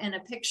it up in a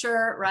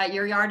picture, right?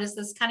 Your yard is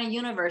this kind of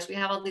universe. We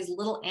have all these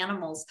little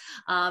animals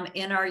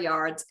in our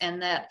yards,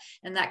 and that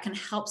can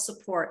help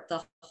support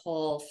the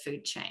whole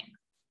food chain.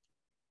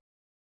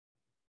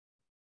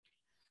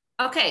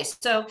 Okay,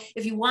 so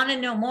if you want to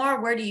know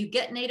more, where do you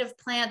get native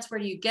plants?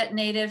 Where do you get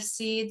native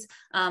seeds?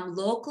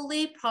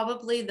 Locally,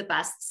 probably the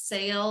best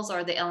sales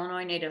are the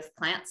Illinois Native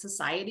Plant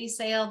Society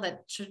sale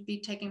that should be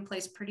taking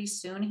place pretty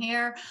soon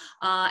here.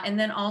 And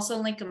then also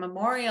Lincoln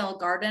Memorial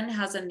Garden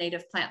has a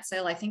native plant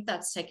sale. I think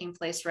that's taking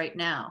place right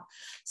now.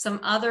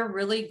 Some other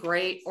really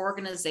great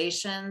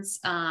organizations,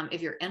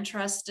 if you're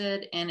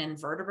interested in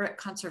invertebrate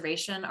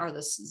conservation, are the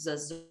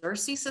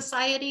Xerces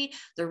Society.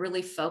 They're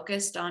really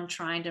focused on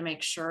trying to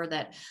make sure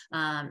that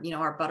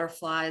our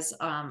butterflies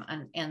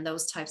and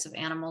those types of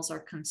animals are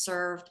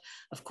conserved.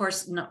 Of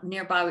course,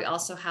 nearby, we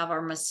also have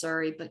our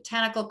Missouri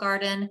Botanical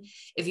Garden.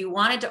 If you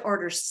wanted to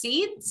order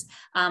seeds,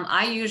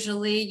 I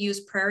usually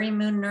use Prairie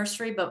Moon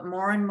Nursery, but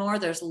more and more,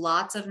 there's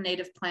lots of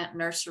native plant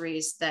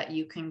nurseries that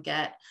you can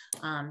get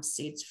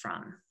seeds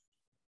from.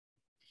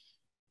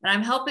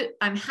 And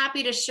I'm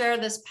happy to share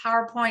this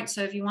PowerPoint.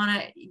 So if you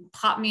want to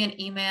pop me an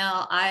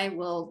email, I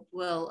will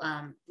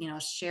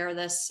share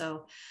this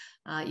so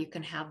you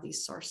can have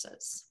these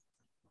sources.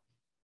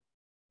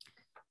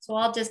 So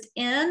I'll just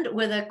end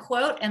with a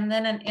quote and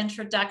then an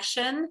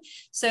introduction.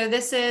 So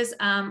this is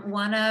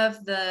one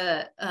of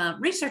the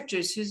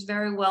researchers who's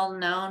very well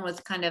known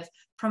with kind of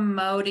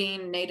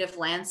promoting native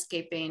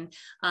landscaping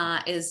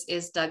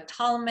is Doug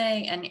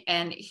Tallamy,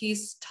 and he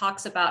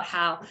talks about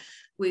how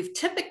we've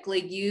typically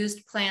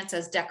used plants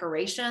as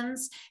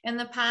decorations in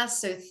the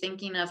past. So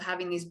thinking of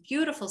having these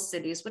beautiful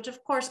cities, which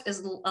of course is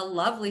a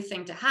lovely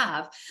thing to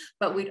have,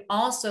 but we'd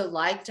also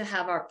like to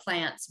have our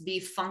plants be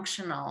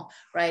functional,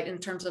 right? In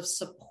terms of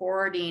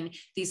supporting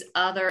these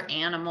other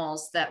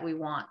animals that we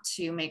want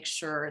to make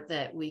sure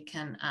that we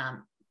can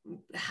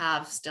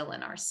have still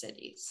in our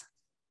cities.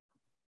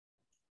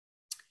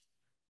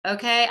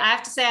 Okay, I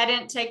have to say I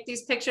didn't take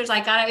these pictures.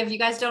 I got it. If you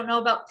guys don't know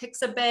about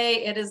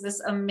Pixabay, it is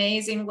this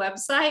amazing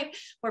website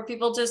where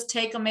people just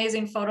take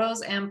amazing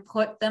photos and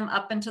put them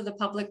up into the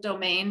public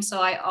domain.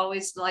 So I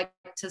always like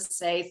to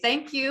say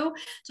thank you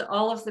to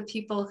all of the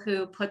people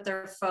who put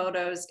their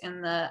photos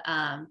in the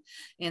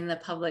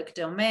public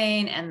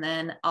domain, and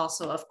then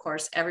also, of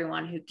course,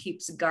 everyone who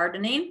keeps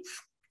gardening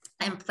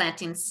and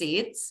planting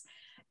seeds.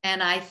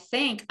 And I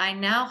think I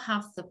now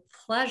have the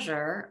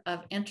pleasure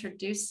of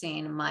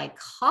introducing my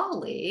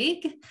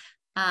colleague,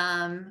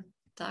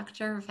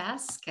 Dr.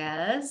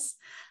 Vasquez,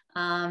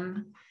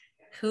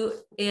 who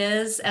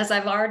is, as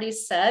I've already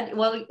said,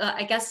 well,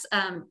 I guess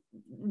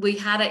we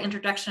had an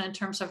introduction in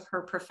terms of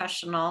her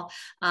professional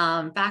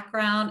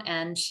background,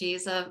 and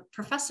she's a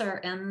professor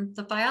in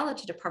the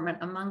biology department,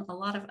 among a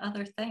lot of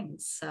other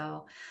things.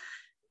 So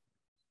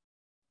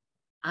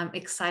I'm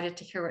excited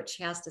to hear what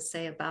she has to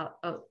say about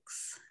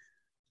oaks.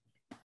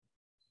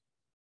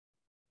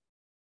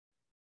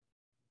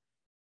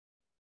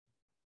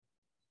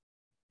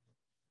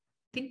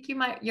 I think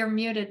you're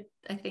muted,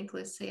 I think,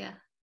 Lucia.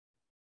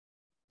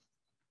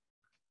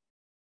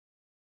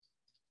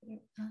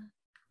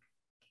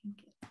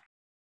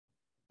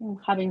 I'm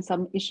having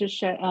some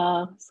issues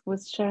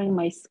with sharing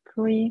my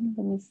screen.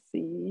 Let me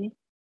see.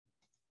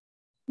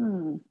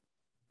 Can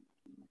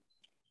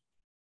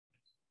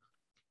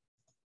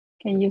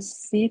you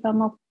see if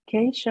I'm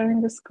okay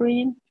sharing the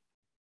screen?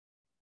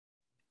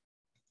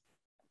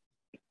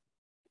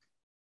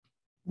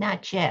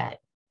 Not yet.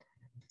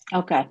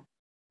 Okay.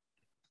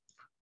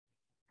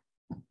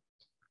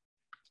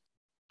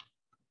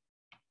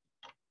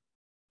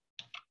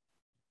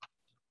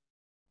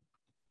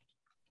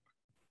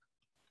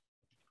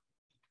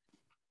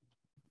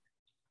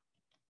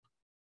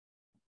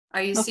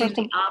 Are you seeing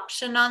the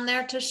option on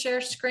there to share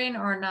screen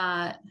or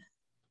not?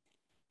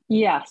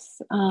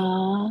 Yes,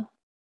 that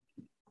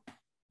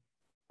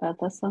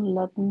doesn't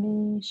let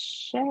me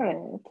share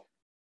it.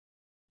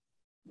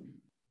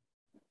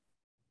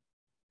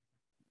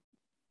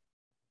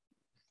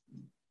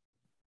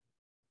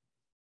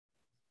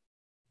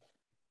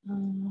 Let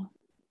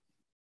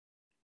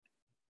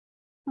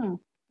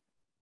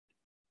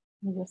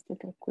me just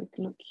take a quick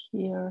look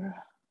here.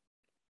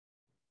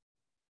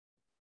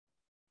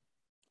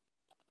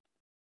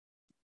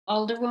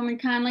 Alderwoman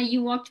Conley,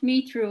 you walked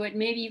me through it.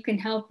 Maybe you can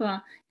help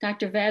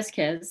Dr.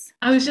 Vasquez.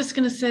 I was just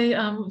going to say,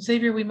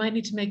 Xavier, we might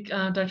need to make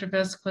Dr.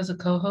 Vasquez a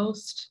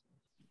co-host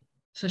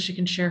so she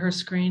can share her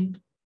screen.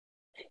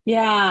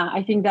 Yeah,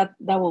 I think that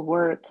will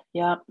work.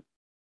 Yeah.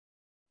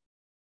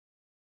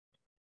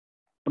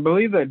 I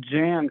believe that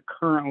Jan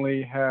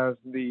currently has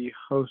the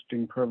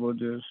hosting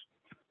privileges.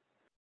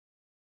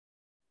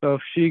 So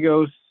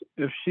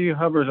if she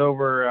hovers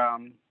over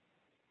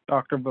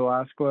Dr.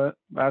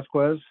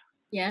 Vasquez,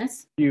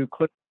 yes, you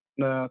click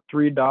the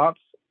 3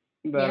 dots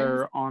that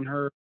are on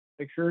her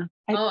picture.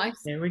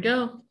 There we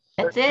go.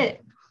 That's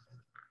it.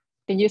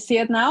 Can you see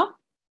it now?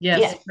 Yes,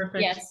 Yes.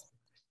 perfect. yes.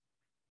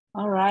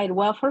 All right.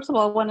 Well, first of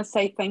all, I want to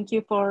say thank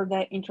you for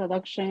the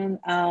introduction.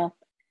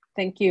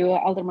 Thank you,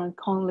 Alderman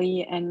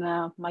Conley and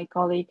my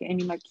colleague,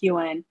 Amy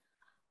McEwen.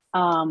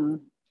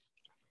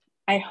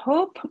 I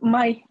hope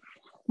my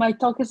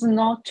talk is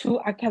not too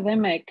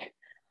academic.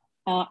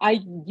 I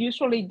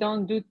usually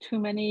don't do too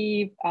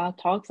many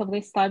talks of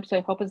this type, so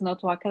I hope it's not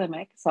too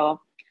academic.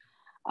 So,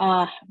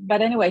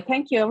 but anyway,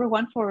 thank you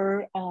everyone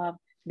for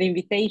the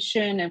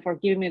invitation and for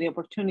giving me the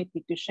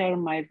opportunity to share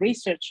my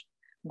research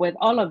with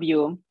all of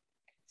you.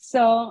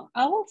 So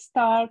I will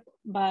start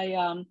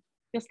by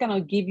just kind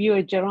of give you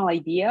a general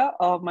idea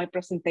of my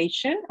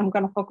presentation. I'm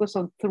going to focus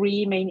on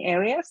 3 main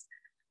areas.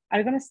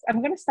 I'm going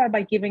to start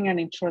by giving an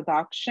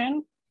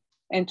introduction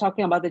and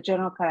talking about the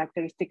general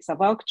characteristics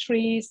of oak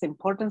trees, the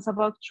importance of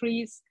oak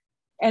trees.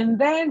 And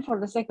then for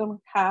the second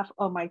half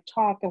of my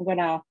talk, I'm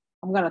gonna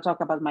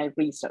talk about my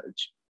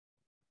research.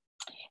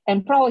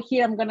 And probably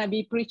here I'm gonna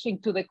be preaching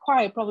to the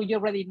choir, probably you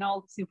already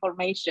know this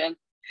information.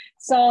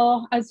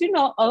 So as you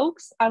know,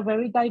 oaks are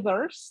very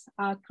diverse.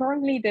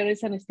 Currently there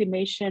is an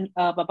estimation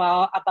of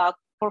about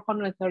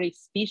 430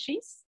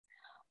 species.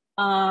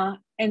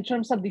 In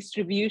terms of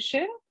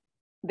distribution,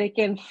 they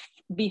can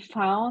be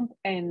found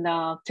in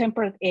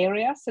temperate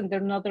areas in the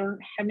northern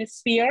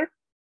hemisphere,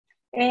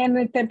 and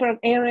in temperate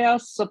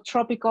areas,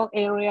 subtropical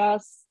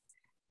areas,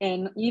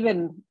 and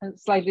even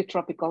slightly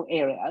tropical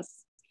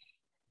areas.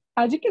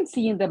 As you can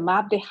see in the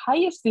map, the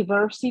highest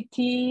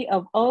diversity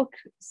of oak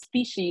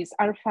species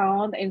are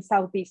found in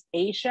Southeast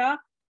Asia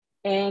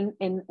and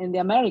in the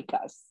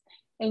Americas.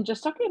 And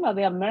just talking about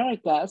the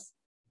Americas,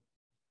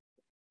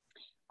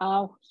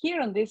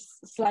 here on this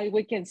slide,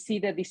 we can see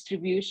the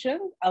distribution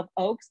of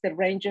oaks that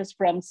ranges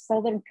from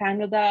southern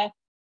Canada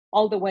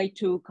all the way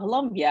to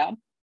Colombia,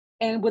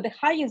 and with the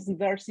highest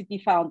diversity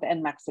found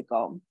in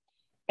Mexico.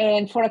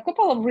 And for a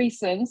couple of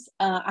reasons,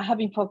 I have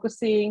been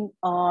focusing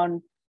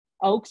on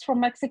oaks from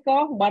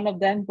Mexico. One of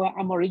them, well,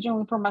 I'm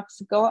originally from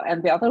Mexico,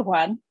 and the other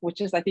one,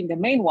 which is I think the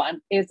main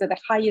one, is that the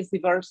highest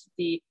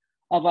diversity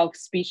of oak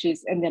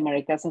species in the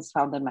Americas is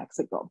found in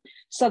Mexico.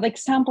 So the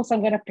examples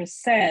I'm going to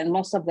present,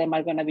 most of them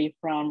are going to be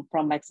from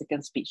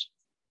Mexican species.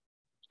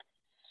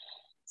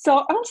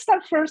 So I'll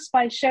start first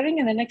by sharing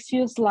in the next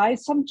few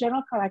slides some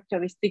general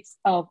characteristics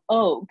of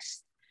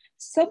oaks.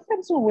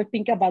 Sometimes when we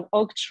think about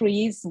oak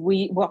trees,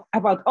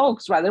 about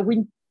oaks rather,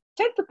 we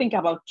tend to think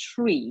about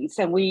trees,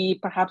 and we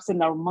perhaps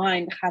in our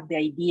mind have the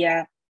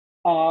idea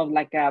of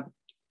like a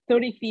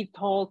 30 feet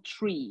tall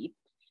tree.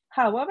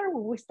 However,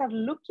 when we start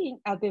looking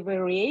at the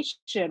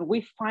variation,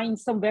 we find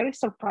some very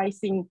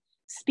surprising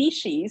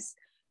species.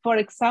 For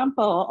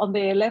example, on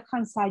the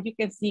left-hand side, you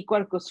can see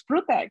Quercus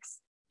frutex,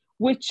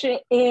 which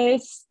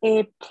is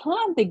a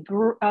plant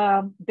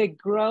that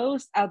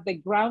grows at the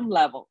ground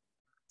level.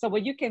 So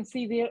what you can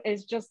see there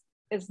is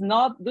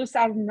those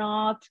are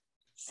not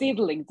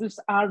seedlings, those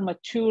are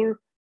mature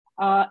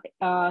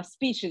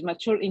species,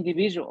 mature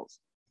individuals.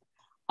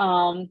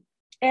 And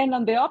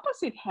on the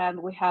opposite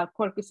hand, we have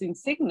Quercus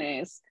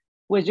insignis,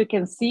 which you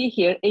can see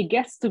here, it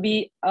gets to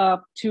be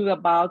up to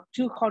about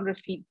 200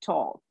 feet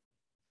tall.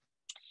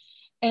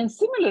 And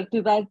similar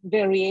to that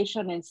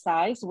variation in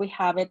size, we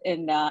have it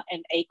in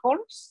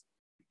acorns.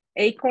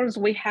 Acorns,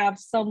 we have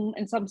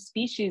in some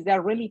species,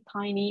 they're really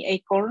tiny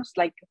acorns,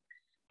 like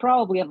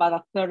probably about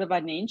a third of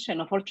an inch.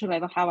 And unfortunately, I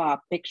don't have a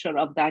picture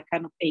of that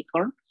kind of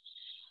acorn.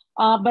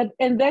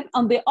 And then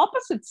on the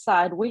opposite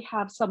side, we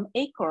have some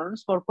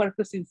acorns for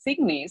Quercus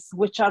insignis,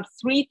 which are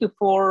 3 to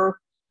 4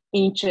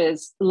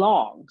 inches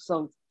long.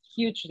 So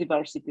huge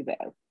diversity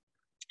there.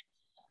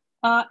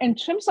 In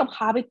terms of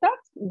habitat,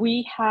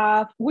 we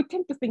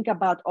tend to think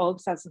about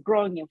oaks as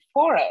growing in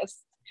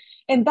forests.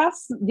 And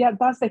that's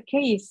the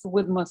case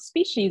with most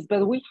species,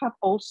 but we have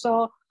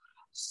also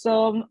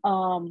some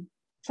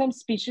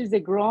species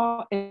that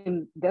grow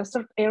in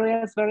desert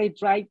areas, very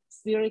dry,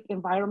 acidic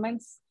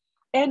environments.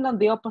 And on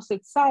the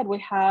opposite side, we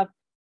have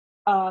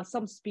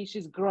some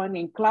species growing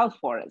in cloud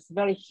forests,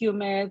 very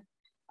humid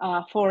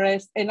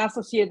forest. And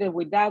associated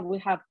with that, we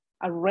have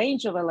a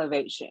range of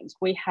elevations.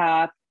 We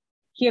have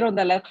here on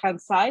the left-hand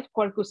side,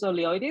 Quercus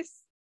oleoides,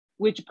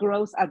 which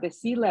grows at the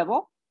sea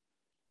level.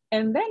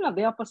 And then on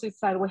the opposite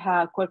side, we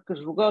have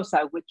Quercus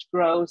rugosa, which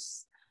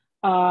grows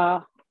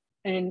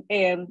in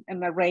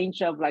a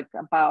range of like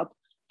about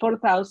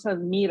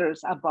 4,000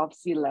 meters above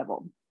sea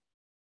level.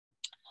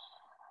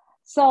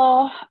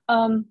 So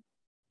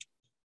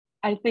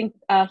I think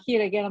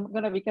here again, I'm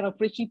gonna be kind of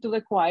preaching to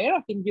the choir.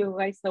 I think you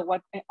guys know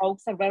what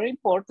oaks are very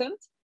important.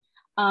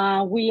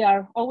 We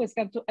are always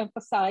going to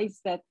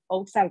emphasize that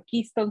oaks are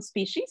keystone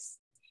species.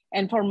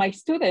 And for my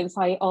students,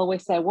 I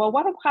always say, well,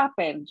 what would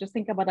happen? Just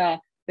think about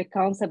the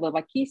concept of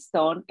a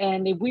keystone.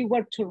 And if we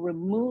were to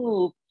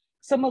remove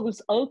some of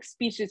those oak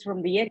species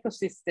from the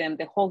ecosystem,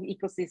 the whole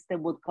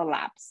ecosystem would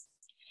collapse.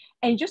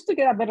 And just to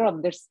get a better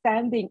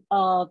understanding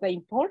of the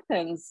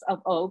importance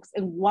of oaks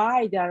and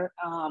why they're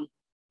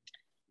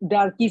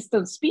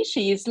keystone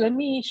species, let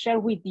me share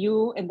with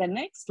you in the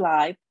next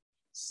slide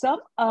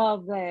some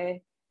of the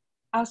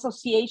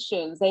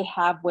associations they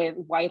have with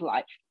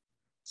wildlife.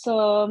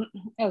 So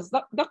as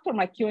Dr.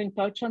 McEwen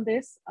touched on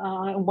this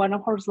in one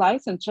of her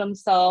slides in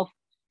terms of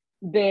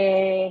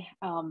the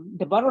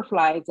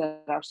butterflies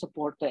that are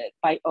supported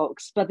by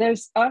oaks, but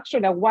there's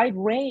actually a wide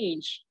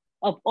range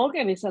of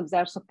organisms that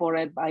are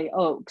supported by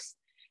oaks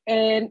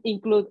and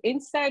include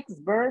insects,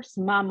 birds,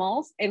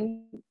 mammals,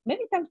 and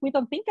many times we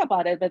don't think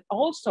about it, but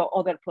also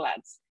other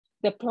plants.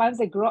 The plants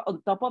that grow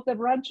on top of the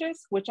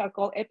branches, which are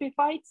called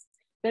epiphytes,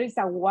 there is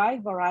a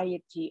wide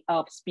variety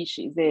of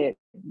species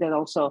that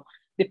also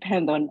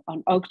depend on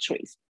oak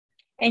trees.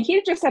 And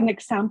here's just an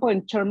example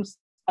in terms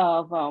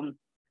of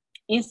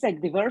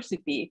insect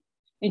diversity.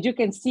 And you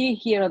can see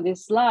here on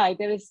this slide,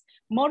 there is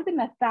more than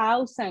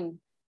 1,000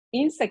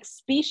 insect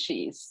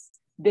species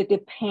that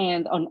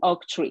depend on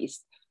oak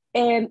trees.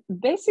 And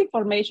this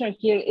information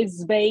here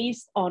is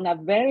based on a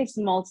very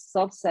small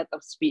subset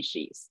of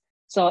species.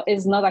 So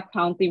it's not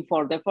accounting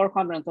for the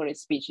 430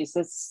 species.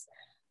 It's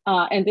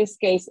In this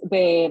case,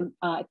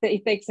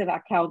 it takes into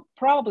account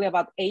probably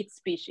about 8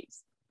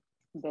 species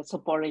that's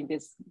supporting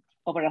this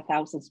over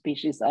 1,000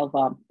 species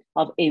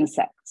of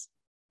insects.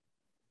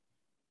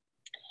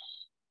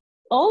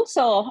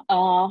 Also,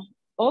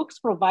 oaks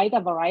provide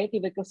a variety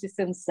of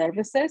ecosystem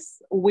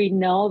services. We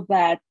know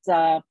that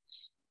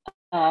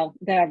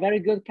they are very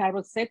good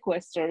carbon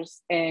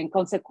sequesters, and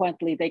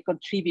consequently, they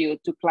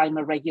contribute to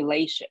climate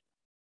regulation.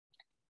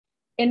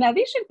 In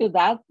addition to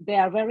that, they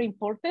are very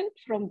important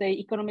from the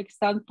economic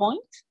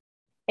standpoint.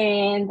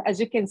 And as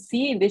you can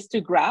see in these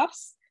 2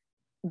 graphs,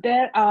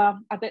 there are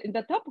in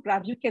the top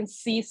graph, you can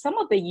see some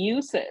of the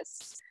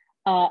uses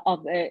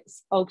of the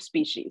oak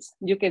species.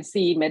 You can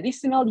see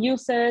medicinal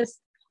uses,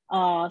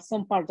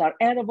 some parts are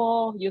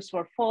edible, used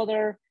for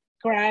fodder,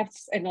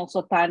 crafts, and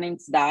also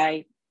tannins,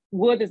 dye.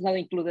 Wood is not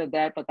included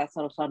there, but that's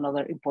also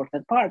another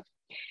important part.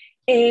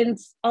 And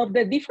of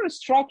the different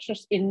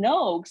structures in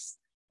oaks,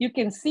 you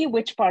can see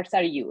which parts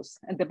are used.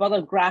 And the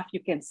bottom graph,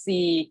 you can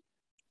see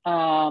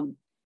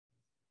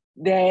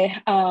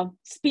the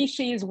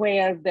species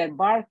where the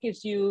bark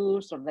is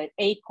used, or the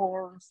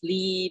acorns,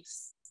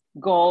 leaves,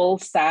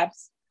 galls,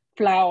 saps,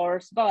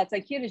 flowers, buds.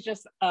 And here is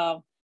just a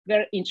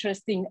very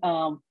interesting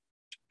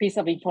piece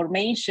of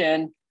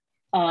information.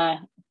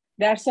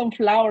 There are some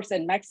flowers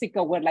in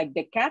Mexico where like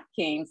the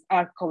catkins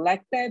are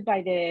collected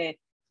by the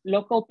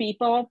local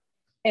people,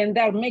 and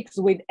they're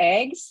mixed with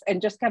eggs and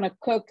just kind of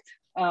cooked,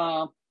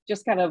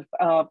 just kind of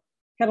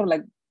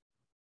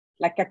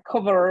like a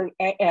covered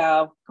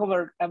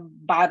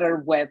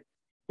batter with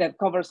that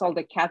covers all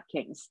the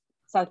catkins.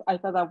 So I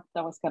thought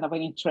that was kind of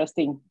an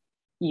interesting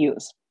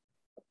use.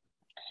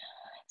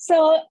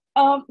 So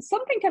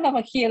something kind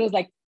of here is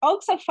like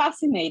oaks are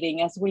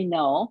fascinating, as we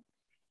know.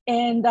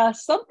 And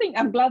something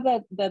I'm glad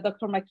that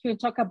Dr. McEwen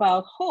talked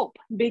about hope,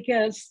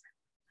 because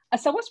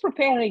as I was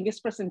preparing this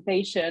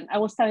presentation, I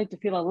was starting to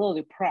feel a little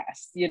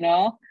depressed, you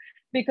know,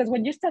 because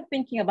when you start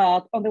thinking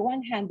about, on the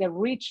one hand, the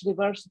rich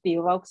diversity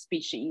of oak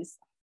species,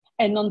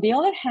 and on the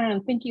other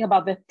hand, thinking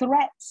about the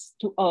threats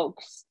to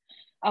oaks,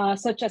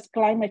 such as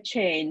climate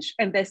change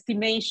and the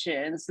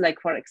estimations, like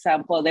for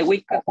example, that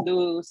we could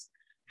lose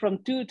from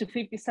 2 to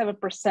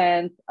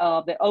 57%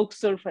 of the oak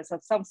surface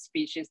of some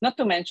species, not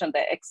to mention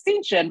the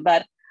extinction,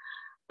 but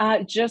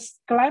just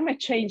climate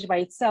change by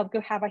itself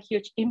could have a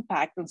huge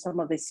impact on some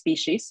of these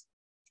species.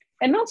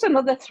 And also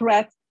another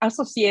threat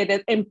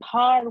associated in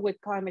part with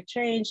climate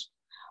change,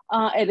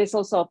 it is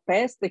also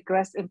pest, the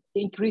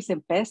increase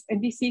in pests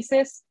and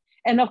diseases.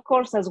 And of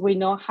course, as we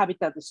know,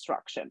 habitat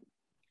destruction.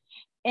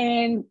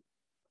 And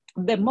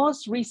the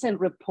most recent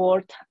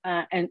report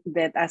and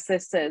that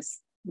assesses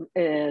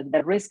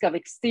the risk of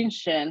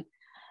extinction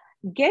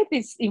get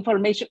this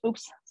information,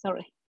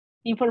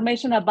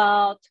 information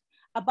about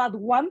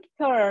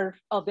 1/3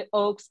 of the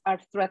oaks are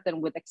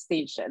threatened with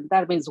extinction.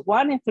 That means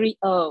 1 in 3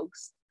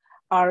 oaks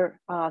are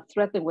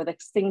threatened with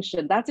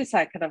extinction. That is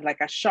a kind of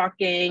like a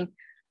shocking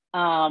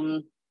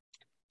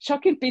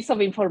piece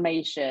of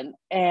information.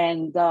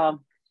 And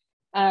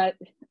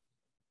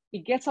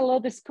it gets a little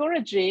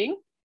discouraging.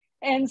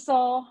 And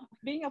so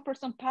being a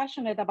person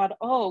passionate about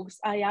oaks,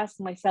 I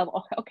asked myself,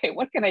 okay,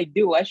 what can I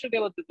do? I should be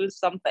able to do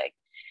something.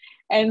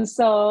 And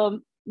so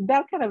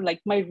that kind of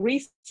like my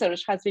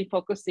research has been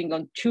focusing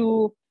on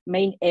 2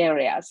 main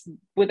areas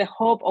with the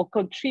hope of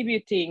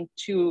contributing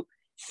to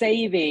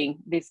saving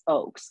these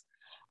oaks.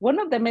 One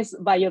of them is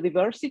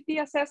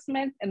biodiversity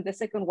assessment, and the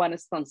second one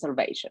is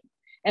conservation.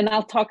 And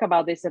I'll talk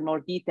about this in more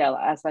detail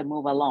as I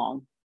move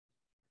along.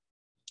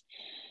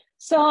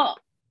 So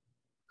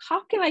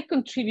how can I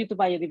contribute to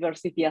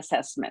biodiversity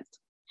assessment?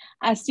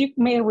 As you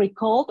may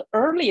recall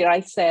earlier, I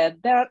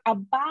said there are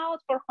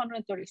about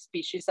 430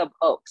 species of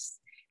oaks.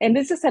 And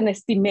this is an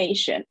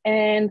estimation.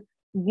 And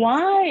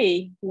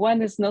why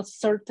one is not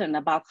certain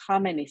about how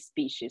many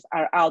species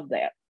are out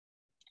there.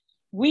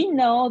 We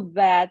know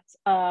that,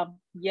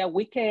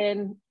 we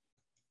can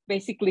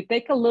basically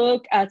take a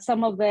look at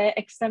some of the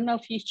external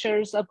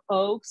features of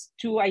oaks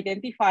to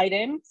identify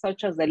them,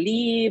 such as the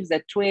leaves,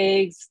 the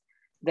twigs,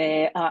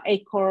 the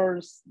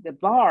acorns, the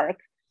bark.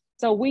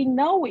 So we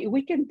know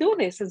we can do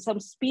this in some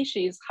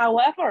species.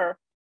 However,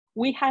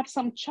 we have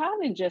some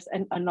challenges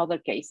in other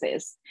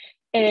cases.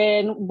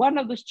 And one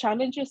of those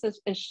challenges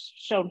is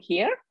shown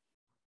here.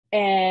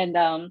 And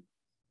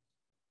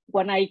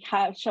when I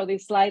show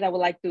this slide, I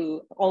would like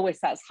to always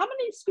ask, how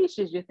many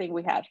species do you think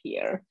we have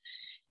here?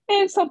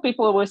 And some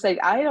people will say,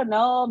 I don't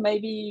know,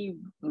 maybe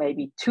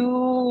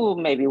 2,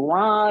 maybe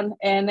 1.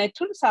 And it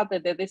turns out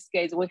that in this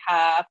case, we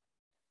have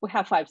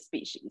 5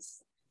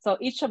 species. So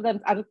each of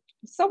them are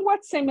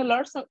somewhat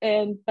similar,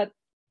 but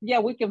yeah,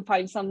 we can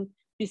find some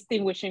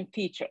distinguishing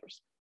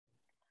features.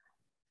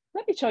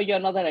 Let me show you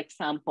another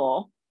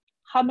example.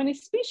 How many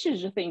species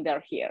do you think there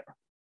are here?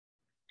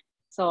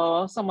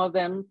 So some of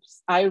them,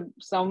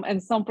 in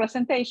some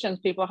presentations,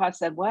 people have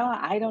said, well,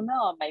 I don't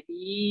know,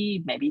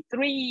 maybe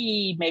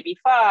 3, maybe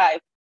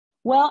 5.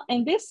 Well,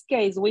 in this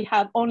case, we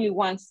have only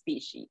 1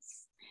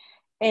 species.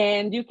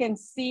 And you can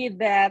see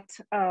that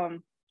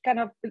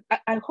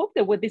I hope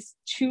that with these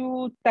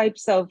 2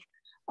 types of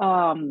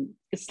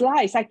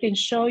slides, I can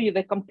show you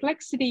the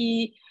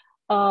complexity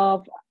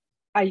of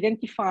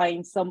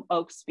identifying some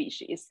oak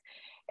species.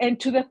 And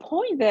to the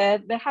point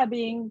that there have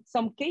been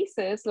some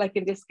cases, like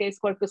in this case,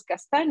 Quercus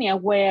castania,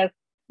 where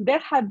there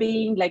have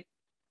been like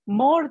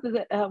more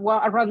than,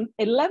 around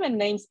 11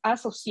 names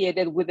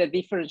associated with the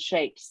different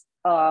shapes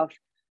of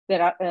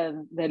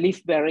the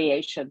leaf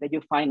variation that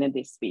you find in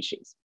these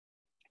species.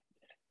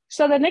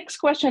 So the next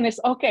question is,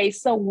 okay,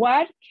 so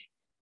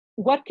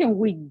what can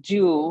we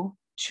do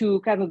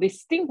to kind of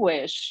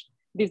distinguish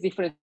these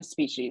different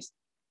species?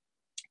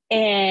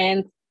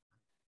 And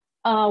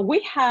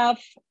we have,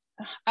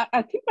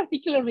 I think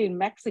particularly in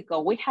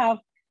Mexico, we have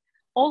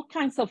all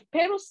kinds of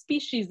pero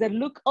species that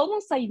look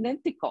almost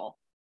identical,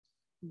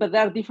 but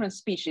they're different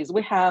species.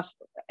 We have,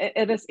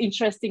 it is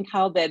interesting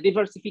how the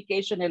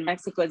diversification in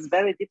Mexico is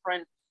very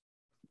different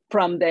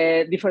from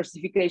the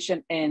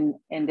diversification in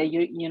the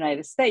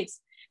United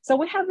States. So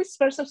we have this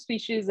pairs of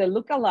species that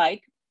look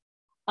alike,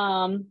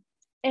 and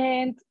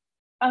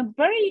a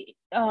very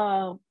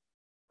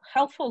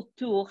helpful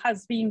tool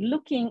has been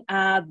looking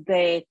at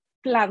the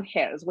plant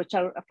hairs, which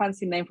are a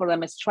fancy name for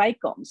them as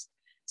trichomes.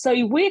 So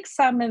if we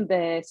examine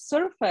the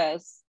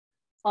surface,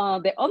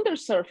 the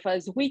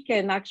undersurface, we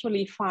can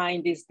actually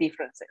find these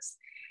differences.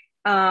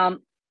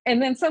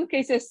 And in some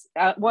cases,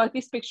 well,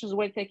 these pictures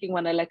were taken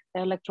with an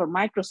electron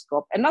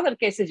microscope. In other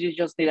cases, you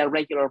just need a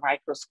regular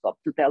microscope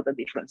to tell the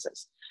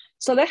differences.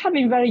 So they have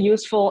been very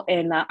useful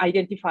in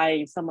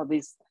identifying some of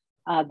these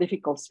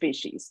difficult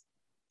species.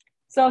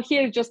 So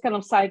here, just kind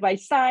of side by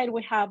side,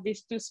 we have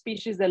these two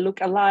species that look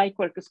alike,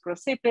 Quercus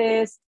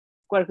crossipes,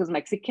 Quercus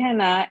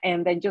mexicana,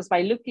 and then just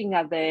by looking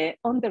at the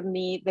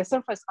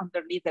surface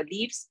underneath the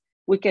leaves,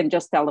 we can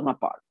just tell them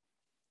apart.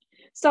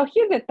 So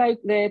here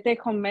the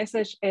take-home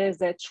message is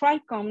that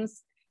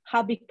trichomes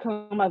have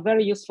become a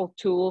very useful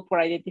tool for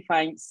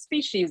identifying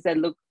species that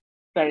look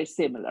very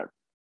similar.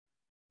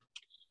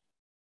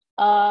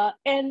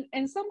 And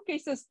in some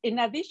cases, in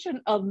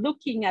addition of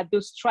looking at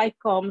those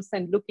trichomes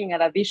and looking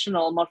at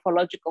additional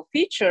morphological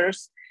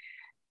features,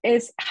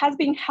 has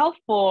been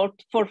helpful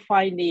for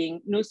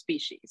finding new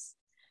species.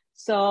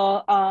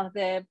 So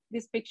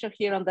this picture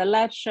here on the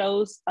left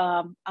shows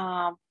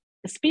a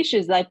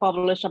species that I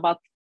published about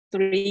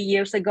 3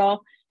 years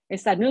ago.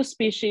 It's a new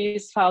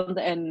species found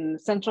in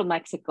central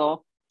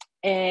Mexico.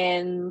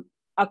 And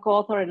a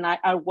co-author and I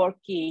are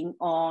working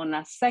on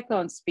a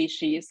second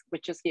species,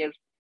 which is here.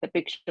 The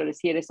picture is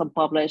here, it's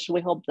unpublished. We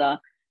hope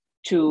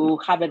to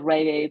have it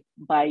ready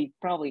by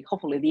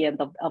hopefully the end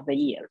of the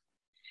year.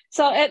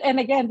 So, and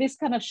again, this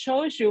kind of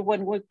shows you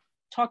when we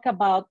talk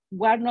about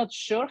we're not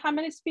sure how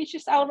many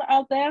species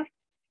out there,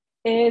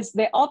 is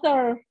the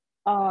other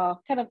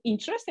kind of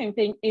interesting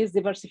thing is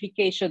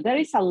diversification. There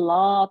is a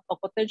lot of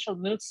potential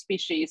new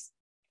species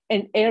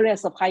in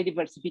areas of high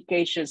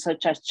diversification,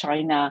 such as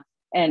China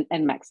and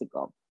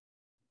Mexico.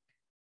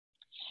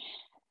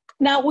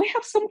 Now, we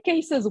have some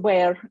cases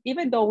where,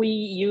 even though we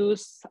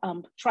use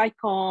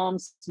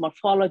trichomes,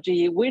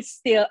 morphology, we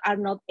still are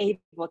not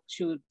able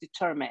to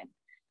determine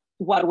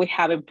what we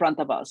have in front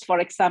of us. For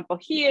example,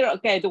 here,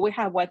 okay, do we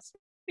have one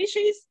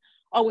species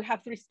or we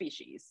have 3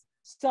 species?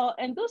 So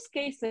in those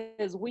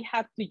cases, we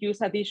have to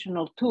use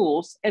additional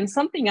tools. And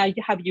something I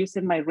have used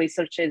in my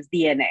research is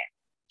DNA.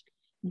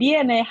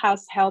 DNA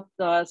has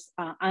helped us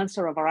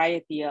answer a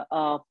variety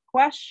of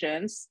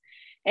questions.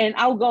 And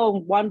I'll go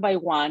one by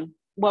one.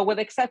 Well, with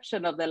the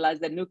exception of the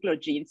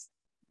nucleogenes,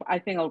 I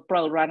think I'll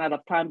probably run out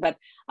of time, but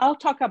I'll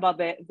talk about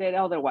the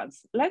other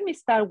ones. Let me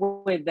start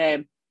with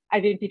the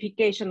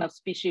identification of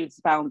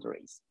species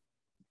boundaries.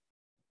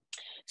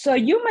 So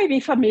you may be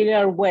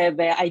familiar with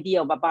the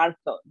idea of a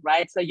barcode,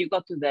 right? So you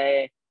go to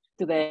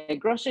the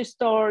grocery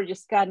store, you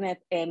scan it,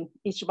 and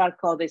each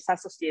barcode is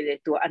associated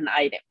to an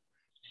item.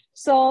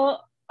 So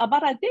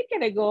about a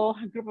decade ago,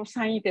 a group of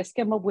scientists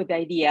came up with the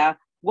idea,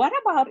 what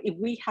about if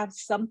we have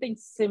something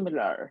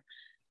similar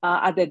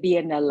at the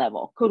DNA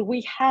level? Could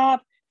we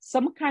have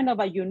some kind of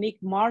a unique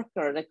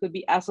marker that could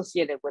be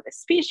associated with a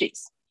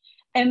species?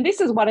 And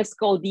this is what is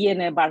called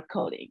DNA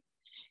barcoding.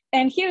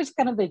 And here's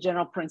kind of the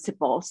general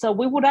principle. So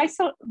we would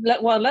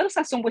let us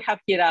assume we have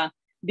here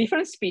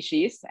different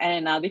species,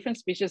 and different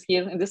species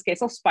here, in this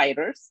case of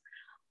spiders.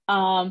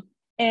 And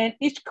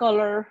each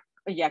color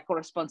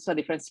corresponds to a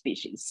different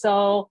species.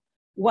 So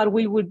what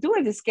we would do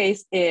in this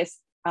case is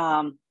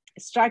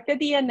extract the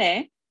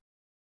DNA,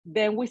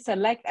 then we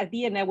select a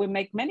DNA, we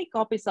make many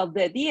copies of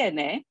the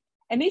DNA,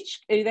 and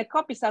the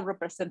copies are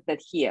represented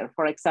here.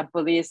 For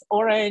example, this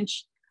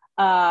orange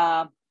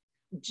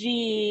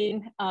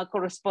gene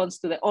corresponds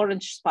to the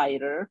orange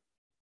spider.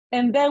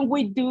 And then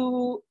we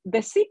do the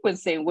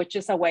sequencing, which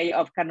is a way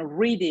of kind of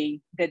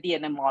reading the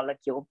DNA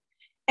molecule.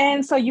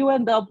 And so you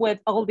end up with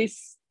all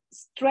these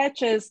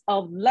stretches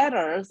of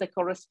letters that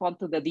correspond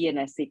to the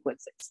DNA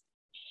sequences.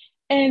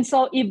 And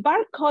so if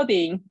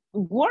barcoding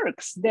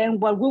works, then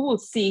what we will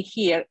see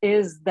here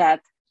is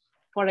that,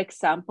 for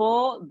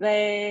example,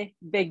 the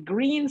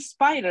green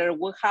spider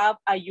will have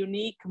a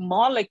unique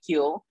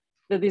molecule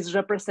that is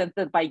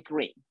represented by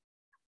green.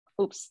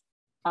 Oops,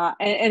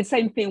 and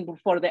same thing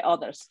for the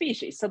other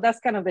species. So that's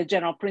kind of the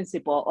general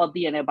principle of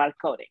DNA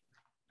barcoding.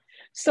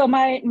 So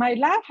my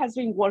lab has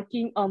been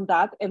working on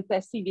that and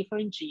testing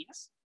different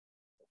genes.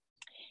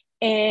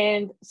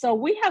 And so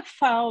we have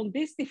found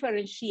this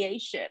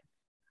differentiation.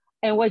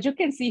 And what you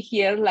can see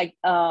here, like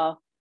the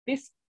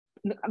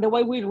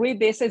way we read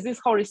this is this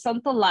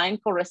horizontal line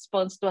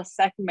corresponds to a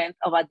segment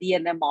of a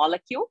DNA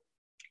molecule.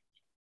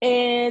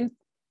 And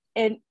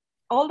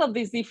all of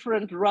these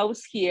different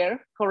rows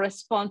here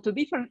correspond to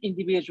different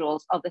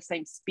individuals of the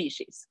same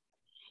species.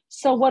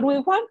 So what we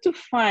want to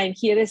find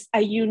here is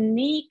a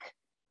unique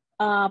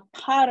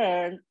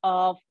pattern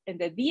in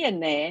the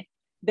DNA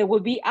that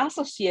will be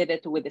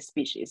associated with the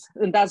species.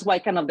 And that's why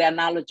kind of the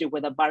analogy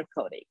with the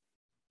barcoding.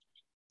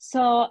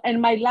 So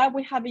in my lab,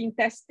 we have been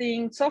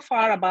testing so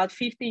far about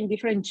 15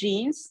 different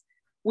genes.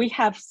 We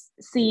have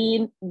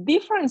seen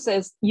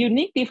differences,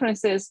 unique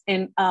differences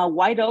in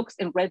white oaks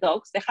and red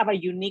oaks. They have a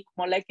unique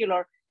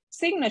molecular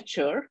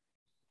signature.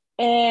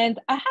 And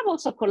I have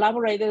also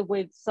collaborated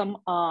with some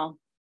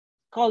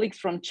colleagues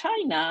from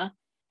China.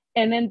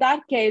 And in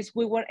that case,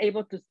 we were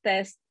able to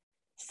test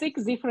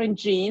 6 different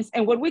genes.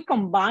 And when we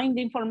combined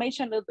the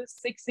information of the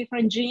 6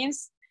 different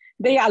genes,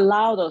 they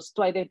allowed us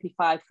to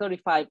identify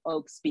 35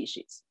 oak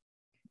species.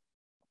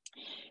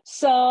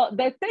 So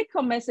the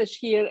take-home message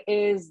here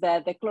is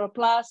that the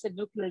chloroplast and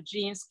nuclear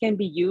genes can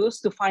be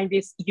used to find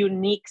these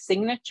unique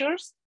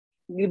signatures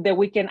that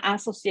we can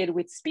associate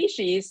with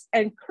species.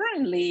 And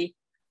currently,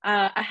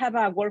 I have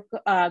a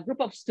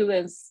group of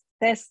students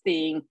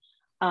testing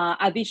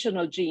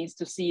additional genes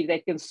to see if they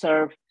can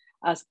serve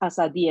as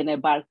a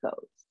DNA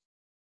barcode.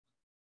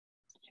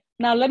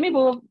 Now, let me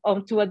move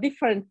on to a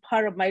different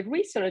part of my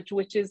research,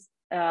 which is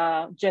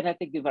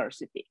genetic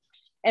diversity.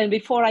 And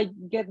before I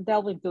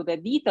delve into the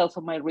details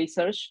of my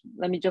research,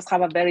 let me just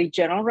have a very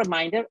general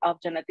reminder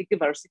of genetic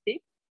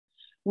diversity.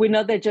 We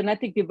know that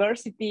genetic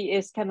diversity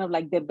is kind of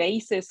like the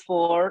basis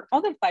for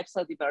other types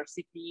of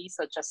diversity,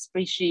 such as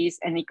species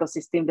and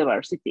ecosystem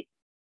diversity.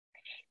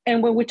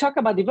 And when we talk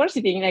about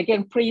diversity, and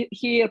again,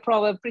 here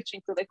probably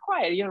preaching to the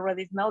choir, you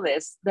already know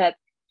this, that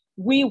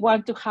we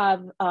want to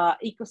have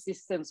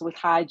ecosystems with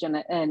high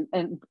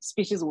and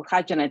species with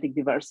high genetic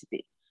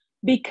diversity.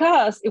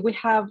 Because if we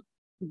have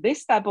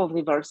this type of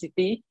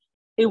diversity,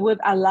 it would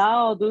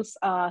allow those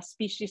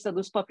species or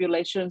those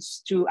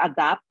populations to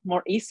adapt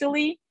more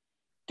easily,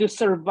 to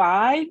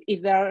survive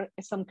if there are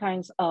some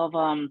kinds of,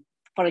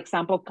 for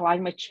example,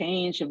 climate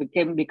change, if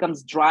it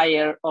becomes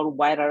drier or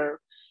wetter.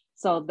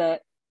 So the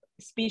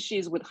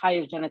species with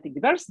higher genetic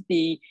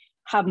diversity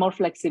have more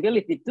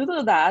flexibility to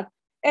do that.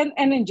 And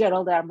in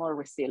general, they are more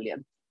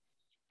resilient.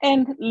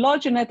 And low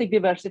genetic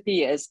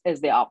diversity is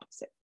the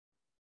opposite.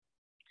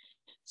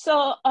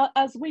 So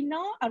as we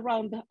know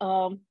around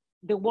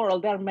the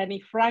world, there are many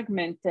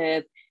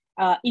fragmented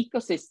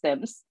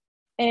ecosystems.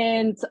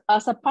 And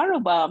as a part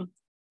of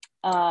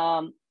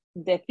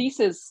the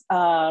thesis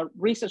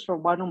research for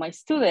one of my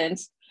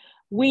students,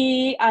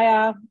 we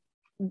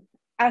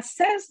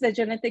assess the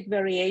genetic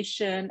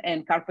variation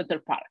in Carpenter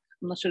Park.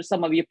 I'm not sure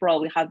some of you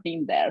probably have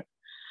been there.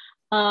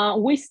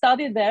 We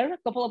studied there a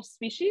couple of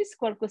species,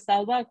 Quercus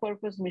alba,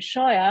 Quercus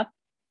mischoi,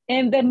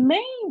 and the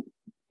main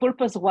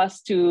purpose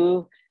was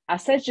to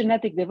assess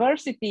genetic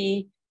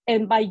diversity,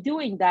 and by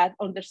doing that,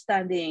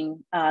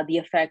 understanding the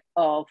effect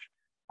of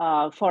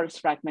forest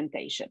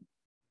fragmentation.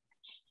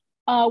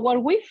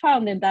 What we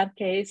found in that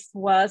case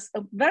was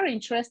very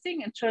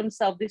interesting in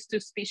terms of these 2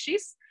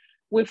 species.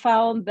 We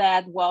found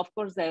that, well, of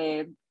course,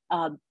 the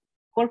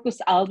Quercus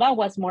alba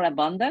was more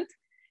abundant,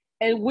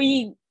 and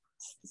we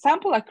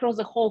sampled across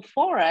the whole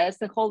forest,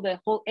 the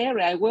whole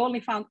area. We only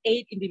found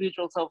 8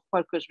 individuals of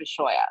Quercus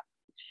mischoi.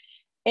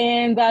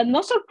 And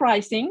not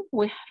surprising,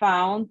 we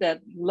found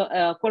that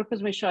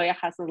Quercus mischoi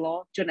has a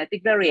low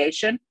genetic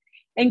variation,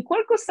 and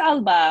Quercus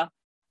alba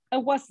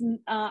was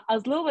a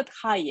little bit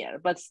higher,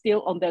 but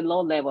still on the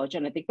low level of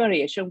genetic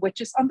variation,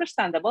 which is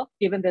understandable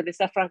given that it's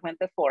a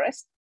fragmented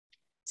forest.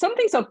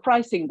 Something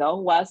surprising though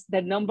was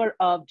the number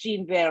of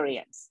gene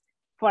variants.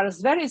 For a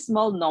very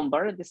small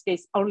number, in this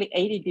case, only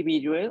 8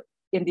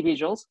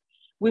 individuals,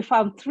 we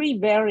found 3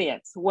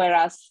 variants,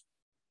 whereas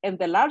in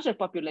the larger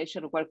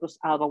population of Quercus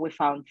alba, we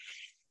found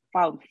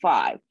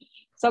 5.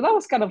 So that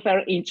was kind of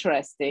very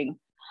interesting.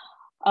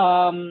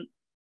 Still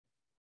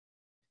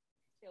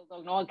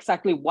don't know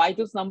exactly why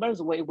those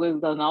numbers, we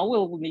don't know.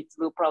 We'll need to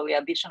do probably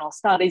additional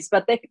studies,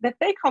 but the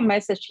take-home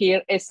message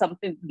here is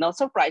something not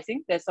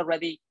surprising. There's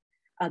already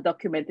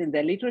documented in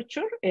the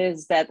literature,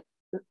 is that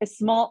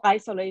small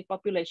isolated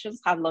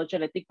populations have low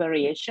genetic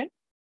variation.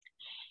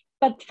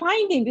 But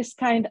finding this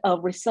kind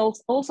of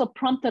results also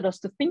prompted us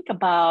to think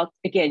about,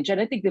 again,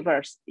 genetic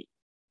diversity.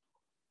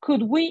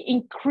 Could we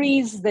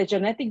increase the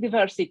genetic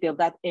diversity of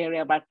that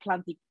area by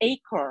planting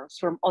acorns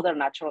from other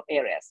natural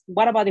areas?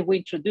 What about if we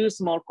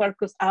introduce more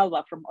Quercus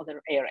alba from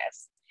other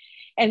areas?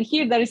 And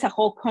here there is a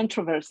whole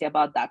controversy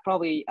about that.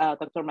 Probably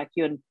Dr.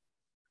 McEwen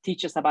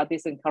teaches about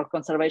this in her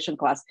conservation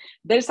class.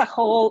 There's a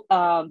whole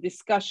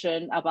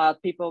discussion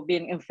about people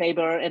being in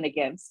favor and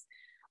against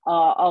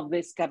of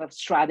this kind of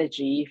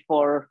strategy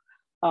for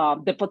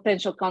the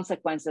potential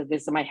consequences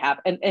this might have.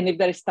 And if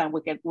there is time,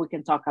 we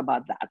can talk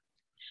about that.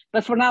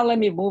 But for now, let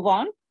me move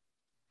on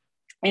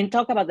and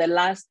talk about the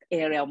last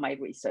area of my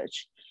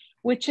research,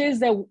 which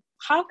is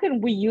how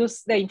can we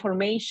use the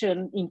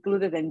information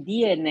included in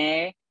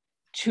DNA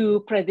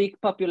to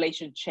predict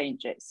population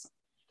changes?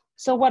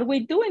 So what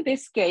we do in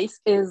this case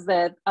is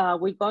that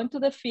we go into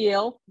the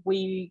field,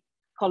 we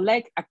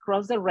collect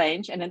across the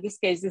range, and in this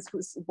case, this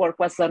work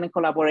was done in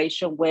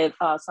collaboration with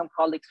some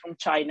colleagues from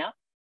China.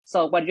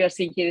 So what you're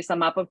seeing here is a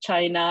map of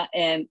China,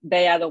 and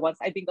they are the ones,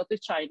 I didn't go to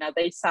China,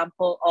 they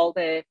sample all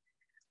the,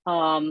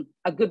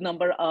 a good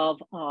number of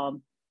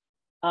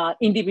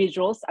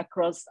individuals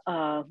across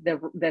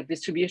the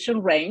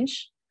distribution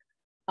range.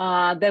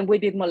 Then we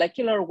did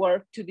molecular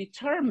work to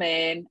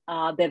determine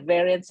the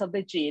variants of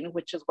the gene,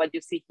 which is what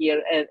you see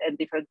here in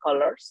different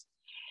colors.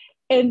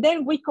 And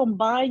then we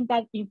combined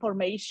that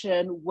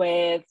information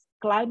with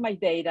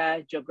climate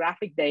data,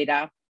 geographic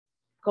data,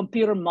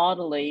 computer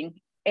modeling,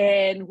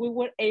 and we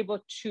were able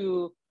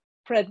to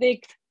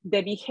predict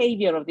the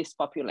behavior of this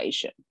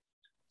population.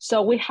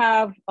 So we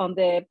have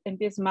in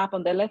this map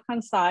on the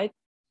left-hand side,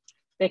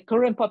 the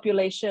current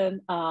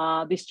population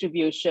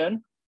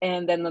distribution,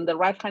 and then on the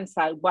right-hand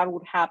side, what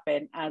would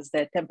happen as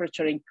the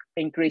temperature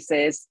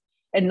increases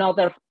and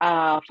other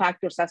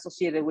factors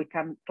associated with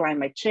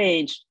climate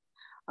change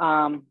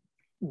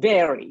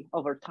vary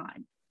over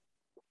time.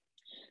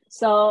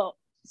 So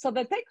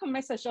the take-home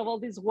message of all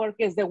this work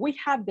is that we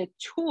have the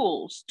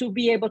tools to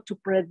be able to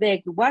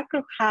predict what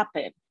could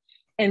happen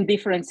in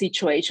different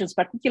situations,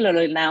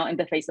 particularly now in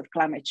the face of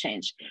climate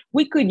change.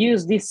 We could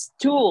use these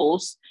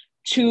tools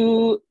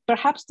to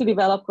perhaps to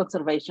develop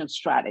conservation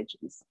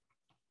strategies.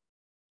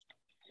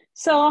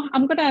 So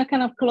I'm gonna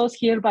kind of close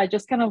here by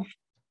just kind of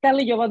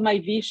telling you about my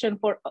vision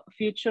for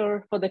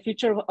the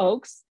future of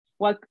oaks.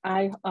 What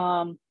I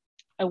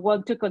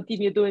want to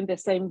continue doing the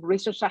same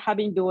research I have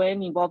been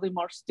doing, involving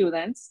more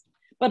students,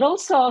 but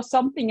also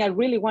something I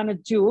really want to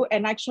do.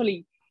 And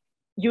actually,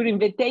 your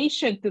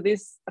invitation to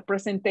this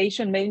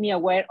presentation made me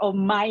aware of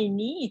my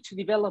need to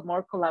develop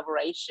more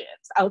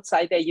collaborations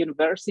outside the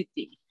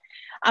university.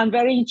 I'm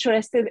very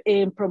interested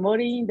in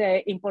promoting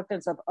the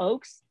importance of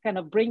oaks, kind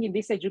of bringing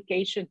this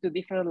education to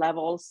different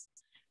levels,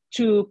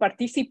 to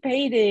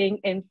participating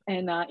in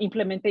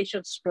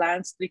implementation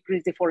plans to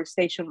decrease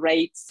deforestation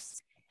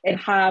rates and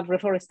have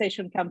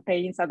reforestation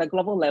campaigns at a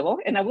global level.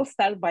 And I will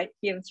start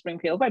here in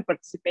Springfield by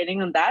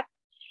participating on that.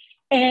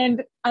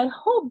 And I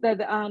hope that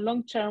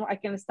long-term I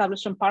can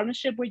establish some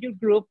partnership with your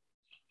group.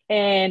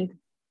 And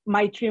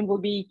my dream will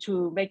be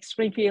to make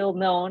Springfield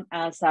known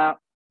as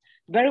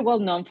very well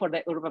known for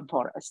the urban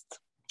forest.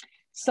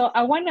 So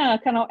I wanna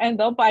kind of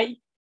end up by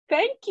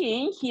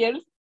thanking here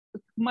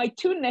my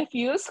two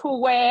nephews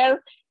who were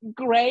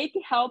great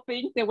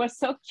helping. They were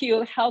so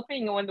cute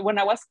helping when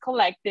I was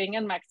collecting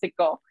in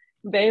Mexico.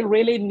 They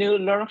really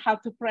learned how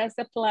to press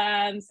the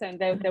plants, and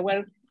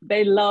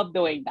they loved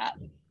doing that.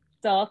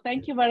 So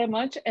thank you very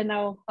much, and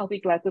I'll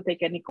be glad to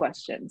take any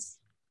questions.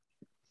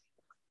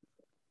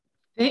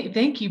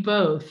 Thank you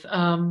both.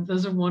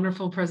 Those are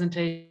wonderful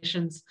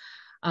presentations.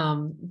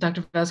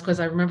 Dr. Vasquez,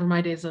 I remember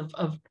my days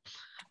of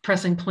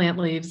pressing plant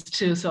leaves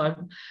too, so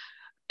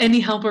any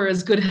helper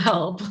is good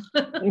help.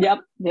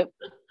 Yep.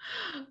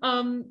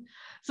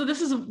 So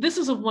this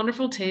is a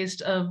wonderful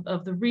taste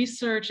of the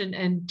research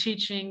and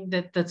teaching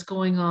that's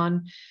going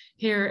on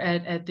here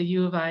at the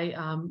U of I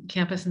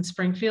campus in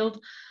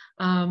Springfield.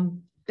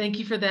 Thank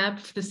you for that.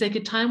 For the sake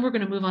of time, we're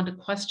going to move on to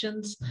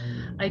questions.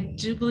 I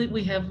do believe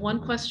we have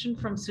one question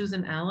from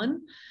Susan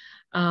Allen.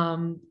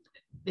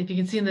 If you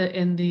can see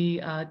in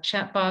the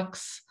chat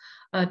box,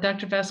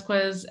 Dr.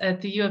 Vasquez,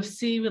 at the U of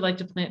C, we like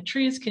to plant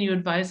trees. Can you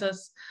advise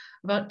us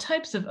about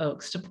types of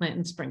oaks to plant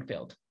in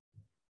Springfield?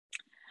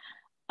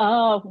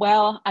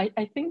 Well,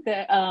 I think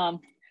that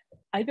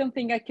I don't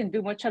think I can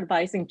do much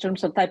advice in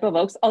terms of type of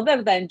oaks,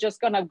 other than just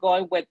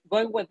going with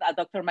what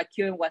Dr.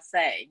 McEwen was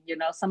saying. You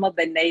know, some of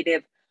the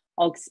native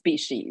oak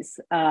species.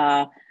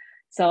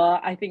 So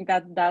I think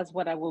that's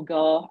what I will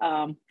go.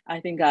 I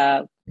think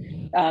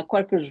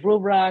Quercus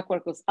rubra,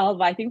 Quercus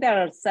alba. I think there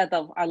are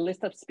a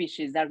list of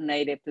species that are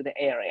native to the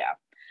area.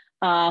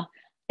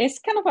 It's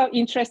kind of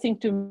interesting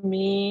to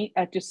me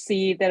to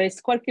see there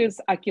is Quercus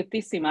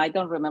acutissima. I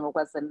don't remember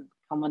what's the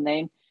common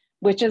name,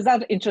 which is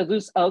that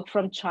introduced oak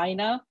from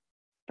China,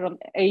 from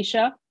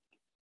Asia.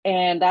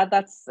 And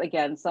that's,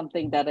 again,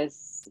 something that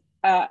is,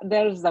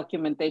 there's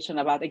documentation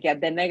about, again,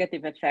 the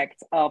negative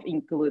effects of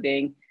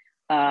including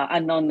a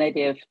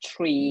non-native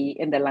tree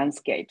in the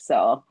landscape.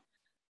 So,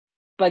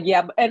 but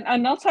yeah,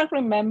 and also I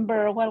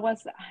remember, what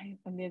was,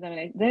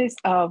 there is,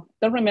 don't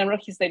remember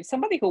his name,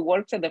 somebody who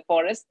works in the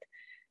forest,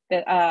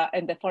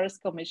 in the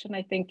Forest Commission,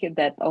 I think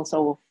that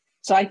also,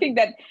 so I think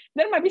that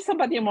there might be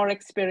somebody more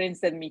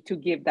experienced than me to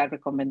give that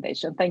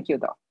recommendation. Thank you,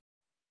 though.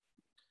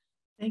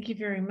 Thank you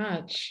very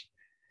much.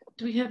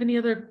 Do we have any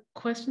other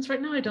questions right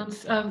now? I don't,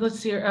 let's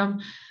see here. A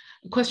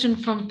question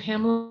from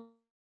Pamela.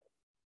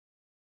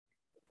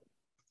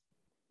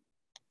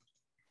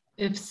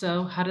 If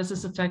so, how does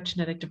this affect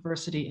genetic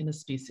diversity in a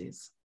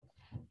species?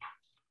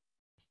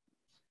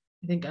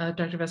 I think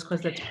Dr.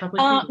 Vasquez, that's probably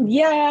for you.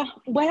 Yeah,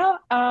 well,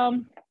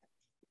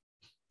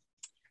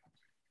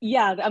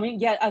 yeah, I mean,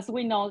 yeah, as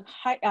we know,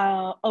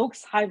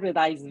 oaks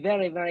hybridize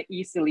very, very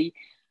easily.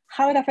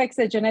 How it affects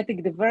the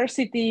genetic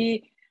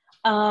diversity,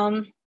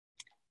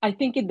 I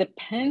think it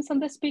depends on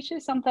the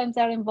species. Sometimes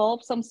they're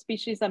involved. Some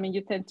species, I mean,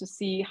 you tend to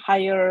see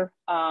higher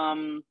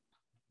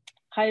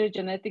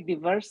genetic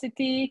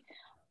diversity.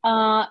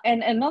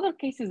 And in other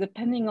cases,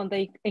 depending on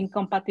the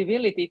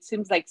incompatibility, it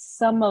seems like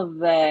some of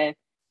the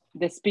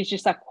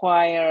species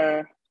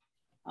acquire,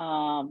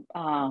 I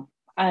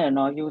don't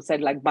know, you would say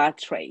like bad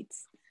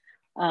traits.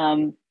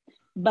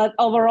 But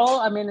overall,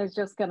 I mean, it's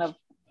just kind of,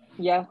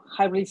 yeah,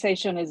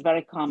 hybridization is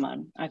very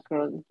common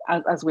across,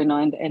 as we know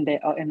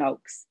in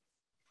oaks.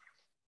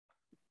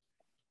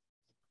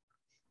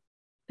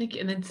 Thank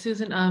you. And then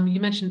Susan,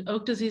 you mentioned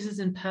oak diseases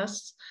and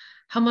pests.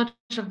 How much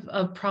of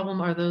a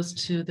problem are those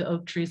to the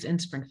oak trees in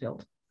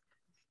Springfield?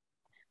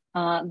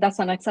 That's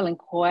an excellent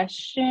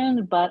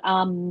question, but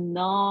I'm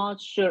not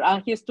sure.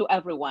 Here's to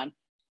everyone.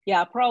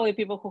 Yeah, probably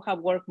people who have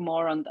worked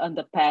more on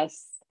the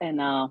pests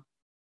and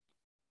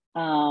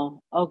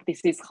oak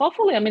disease.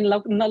 Hopefully, I mean,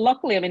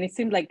 luckily, I mean, it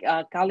seems like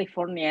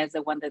California is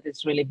the one that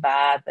is really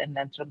bad in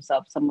terms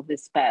of some of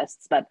these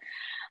pests. But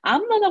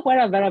I'm not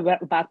aware of a very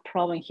bad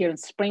problem here in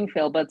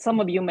Springfield, but some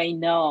of you may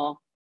know.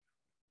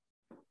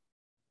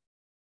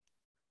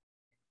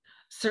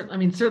 Certainly, I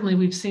mean, certainly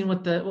we've seen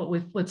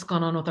what's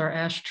gone on with our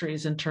ash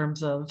trees in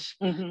terms of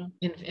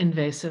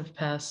invasive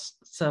pests.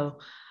 So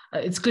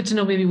it's good to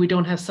know maybe we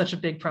don't have such a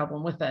big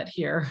problem with that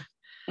here.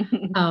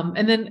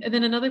 And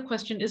then another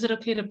question, is it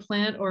okay to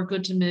plant or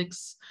good to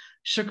mix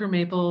sugar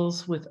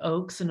maples with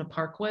oaks in a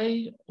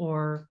parkway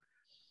or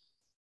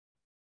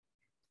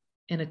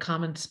in a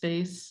common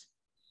space?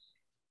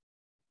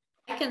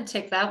 I can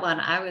take that one.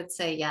 I would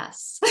say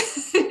yes.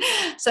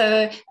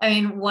 So, I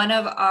mean, one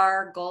of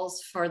our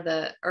goals for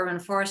the Urban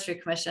Forestry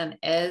Commission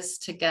is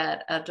to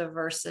get a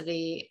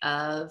diversity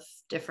of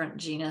different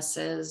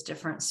genuses,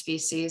 different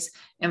species,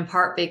 in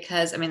part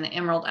because, I mean, the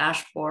emerald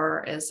ash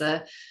borer is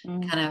a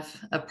kind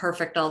of a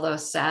perfect, although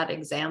sad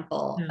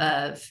example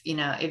of, you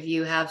know, if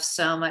you have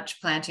so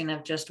much planting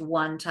of just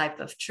one type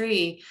of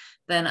tree,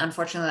 then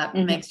unfortunately that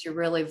makes you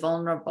really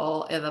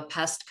vulnerable if a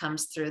pest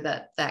comes through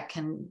that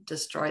can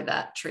destroy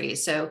that tree.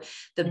 So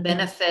the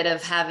benefit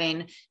of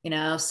having, you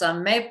know,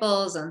 some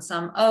maples and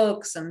some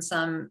oaks and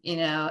some, you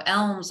know,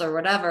 elms or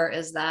whatever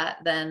is that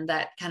then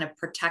that kind of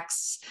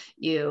protects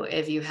you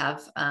if you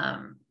have,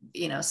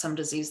 you know, some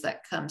disease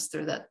that comes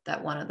through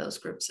that one of those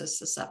groups is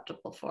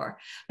susceptible for.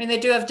 I mean, they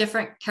do have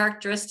different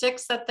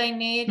characteristics that they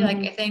need. Like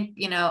I think,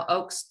 you know,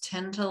 oaks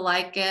tend to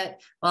like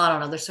it. Well, I don't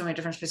know, there's so many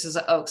different species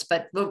of oaks,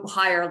 but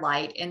higher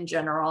light in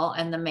general,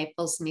 and the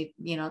maples need,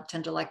 you know,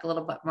 tend to like a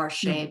little bit more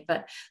shade,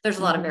 but there's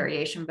a lot of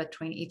variation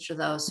between each of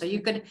those. So you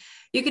could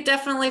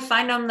definitely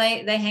find them.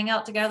 They hang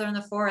out together in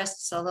the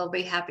forest, so they'll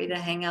be happy to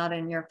hang out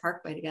in your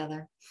parkway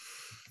together.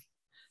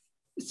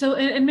 So,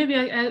 and maybe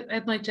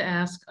I'd like to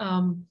ask,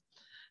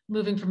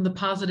 moving from the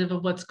positive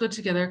of what's good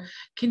together,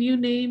 can you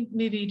name,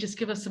 maybe just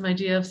give us some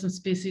idea of some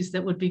species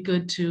that would be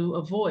good to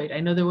avoid? I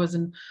know there was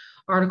an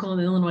article in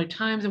the Illinois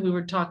Times, and we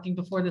were talking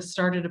before this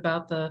started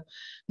about the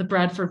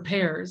Bradford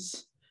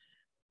pears.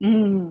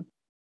 Dr.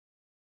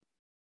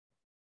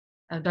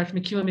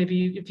 McEwen,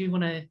 maybe if you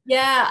want to.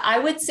 Yeah, I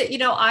would say, you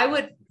know,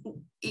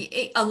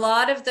 a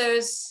lot of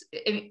those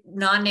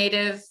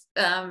non-native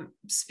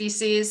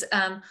species,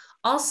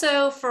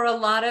 also for a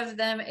lot of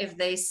them, if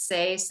they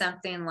say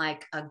something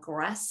like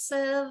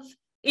aggressive,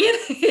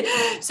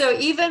 so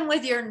even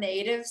with your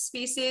native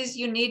species,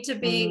 you need to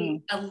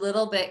be a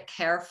little bit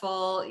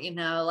careful, you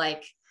know,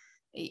 like,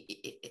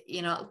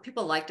 you know,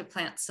 people like to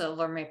plant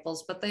silver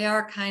maples, but they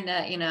are kind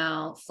of, you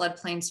know,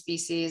 floodplain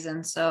species.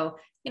 And so,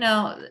 you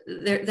know,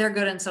 they're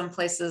good in some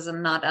places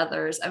and not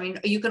others. I mean,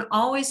 you can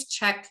always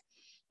check.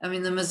 I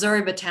mean, the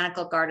Missouri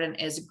Botanical Garden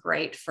is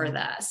great for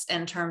this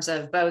in terms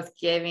of both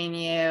giving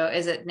you,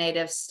 is it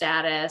native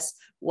status,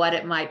 what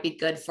it might be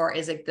good for,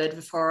 is it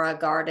good for a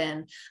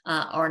garden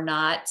or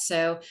not?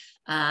 So,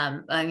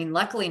 I mean,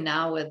 luckily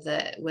now with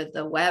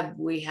the web,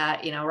 we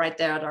had, you know, right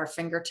there at our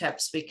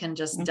fingertips, we can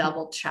just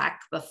double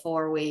check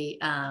before we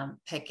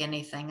pick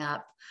anything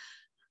up.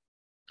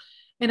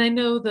 And I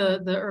know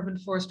the Urban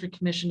Forestry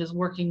Commission is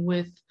working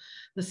with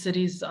the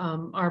city's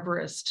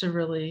arborists to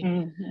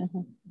really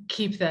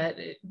keep that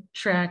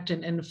tracked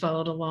and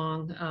followed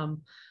along.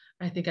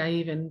 I think I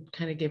even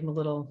kind of gave them a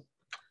little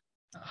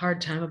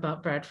hard time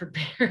about Bradford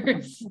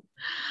pears.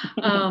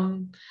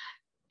 And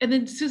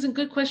then Susan,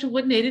 good question.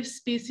 What native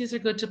species are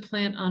good to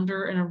plant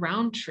under and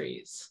around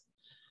trees?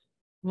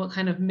 What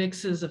kind of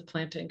mixes of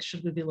plantings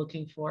should we be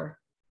looking for?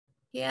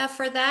 Yeah,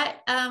 for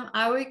that,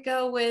 I would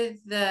go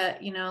with the,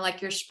 you know,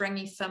 like your spring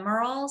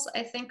ephemerals,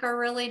 I think are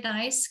really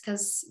nice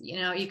because, you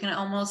know, you can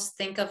almost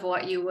think of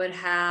what you would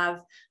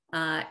have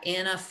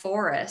in a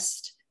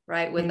forest,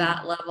 right, with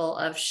that level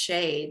of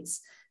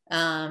shades.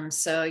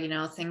 So, you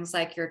know, things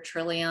like your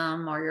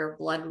trillium or your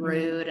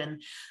bloodroot,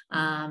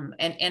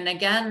 and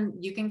again,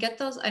 you can get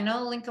those. I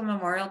know Lincoln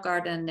Memorial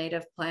Garden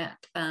native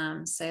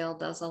plant sale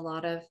does a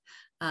lot of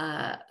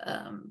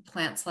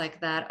plants like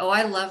that. Oh,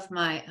 I love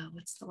my,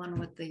 what's the one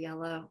with the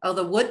yellow? Oh,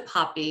 the wood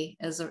poppy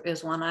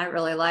is one I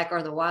really like,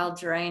 or the wild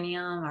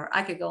geranium, or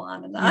I could go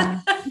on and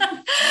on.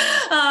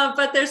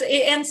 But there's,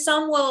 and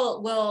some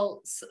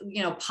will,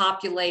 you know,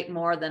 populate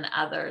more than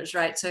others,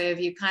 right? So if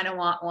you kind of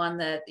want one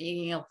that,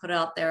 you know, put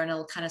out there and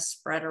it'll kind of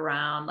spread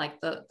around,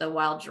 like the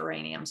wild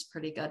geranium's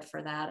pretty good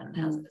for that, and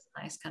has this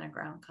nice kind of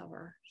ground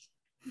cover.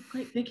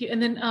 Great, thank you. And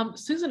then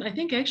Susan, I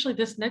think actually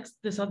this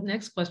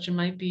next question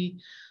might be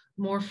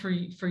more for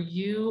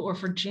you or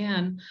for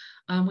Jan.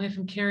 We have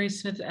from Carrie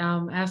Smith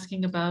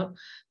asking about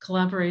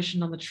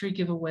collaboration on the tree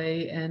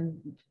giveaway and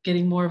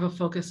getting more of a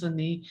focus on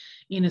the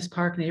Enos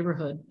Park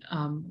neighborhood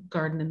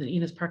garden in the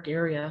Enos Park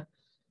area.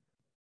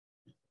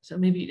 So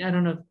maybe, I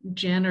don't know,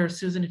 Jan or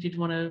Susan, if you'd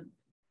want to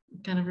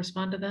kind of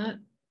respond to that.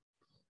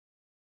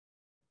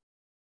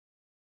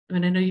 I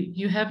mean, I know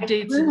you have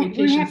dates and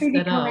locations we're happy to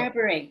set up.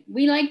 collaborate.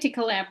 We like to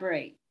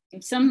collaborate.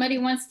 If somebody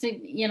wants to,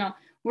 you know,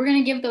 we're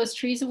going to give those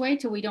trees away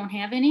till we don't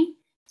have any.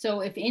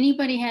 So if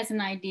anybody has an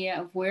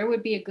idea of where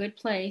would be a good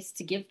place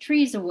to give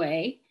trees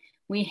away,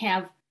 we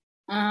have,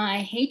 I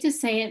hate to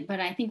say it, but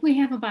I think we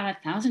have about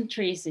 1,000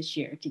 trees this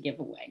year to give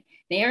away.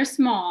 They are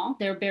small,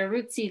 they're bare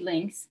root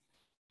seedlings,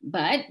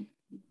 but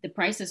the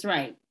price is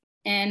right.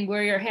 And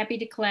we're happy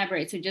to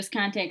collaborate. So just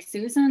contact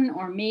Susan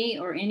or me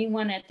or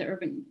anyone at the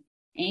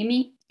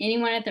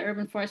anyone at the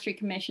Urban Forestry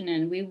Commission,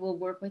 and we will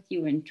work with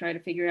you and try to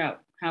figure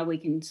out how we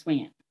can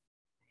swing it.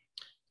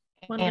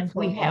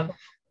 Wonderful. And we have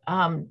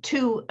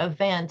 2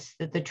 events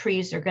that the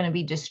trees are going to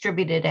be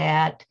distributed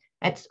at.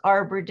 That's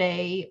Arbor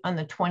Day on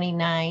the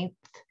 29th,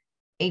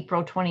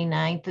 April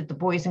 29th at the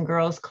Boys and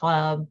Girls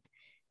Club,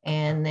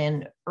 and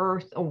then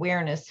Earth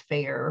Awareness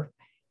Fair.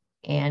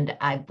 And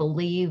I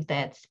believe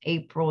that's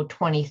April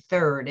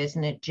 23rd,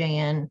 isn't it,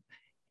 Jan,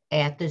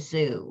 at the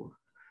zoo?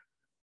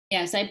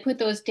 Yes, I put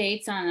those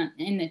dates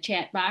in the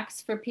chat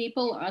box for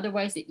people.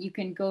 Otherwise, you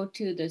can go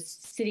to the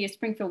City of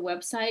Springfield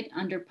website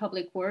under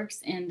Public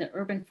Works, and the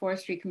Urban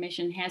Forestry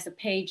Commission has a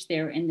page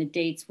there, and the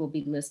dates will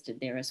be listed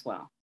there as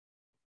well.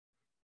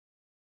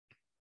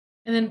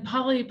 And then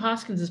Polly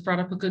Poskins has brought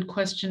up a good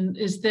question.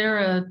 Is there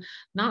a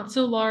not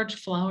so large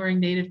flowering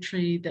native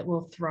tree that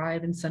will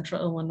thrive in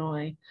central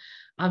Illinois?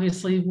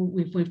 Obviously,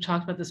 we've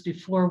talked about this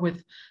before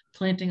with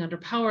planting under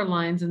power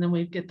lines, and then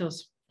we get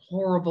those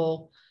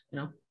horrible, you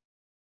know,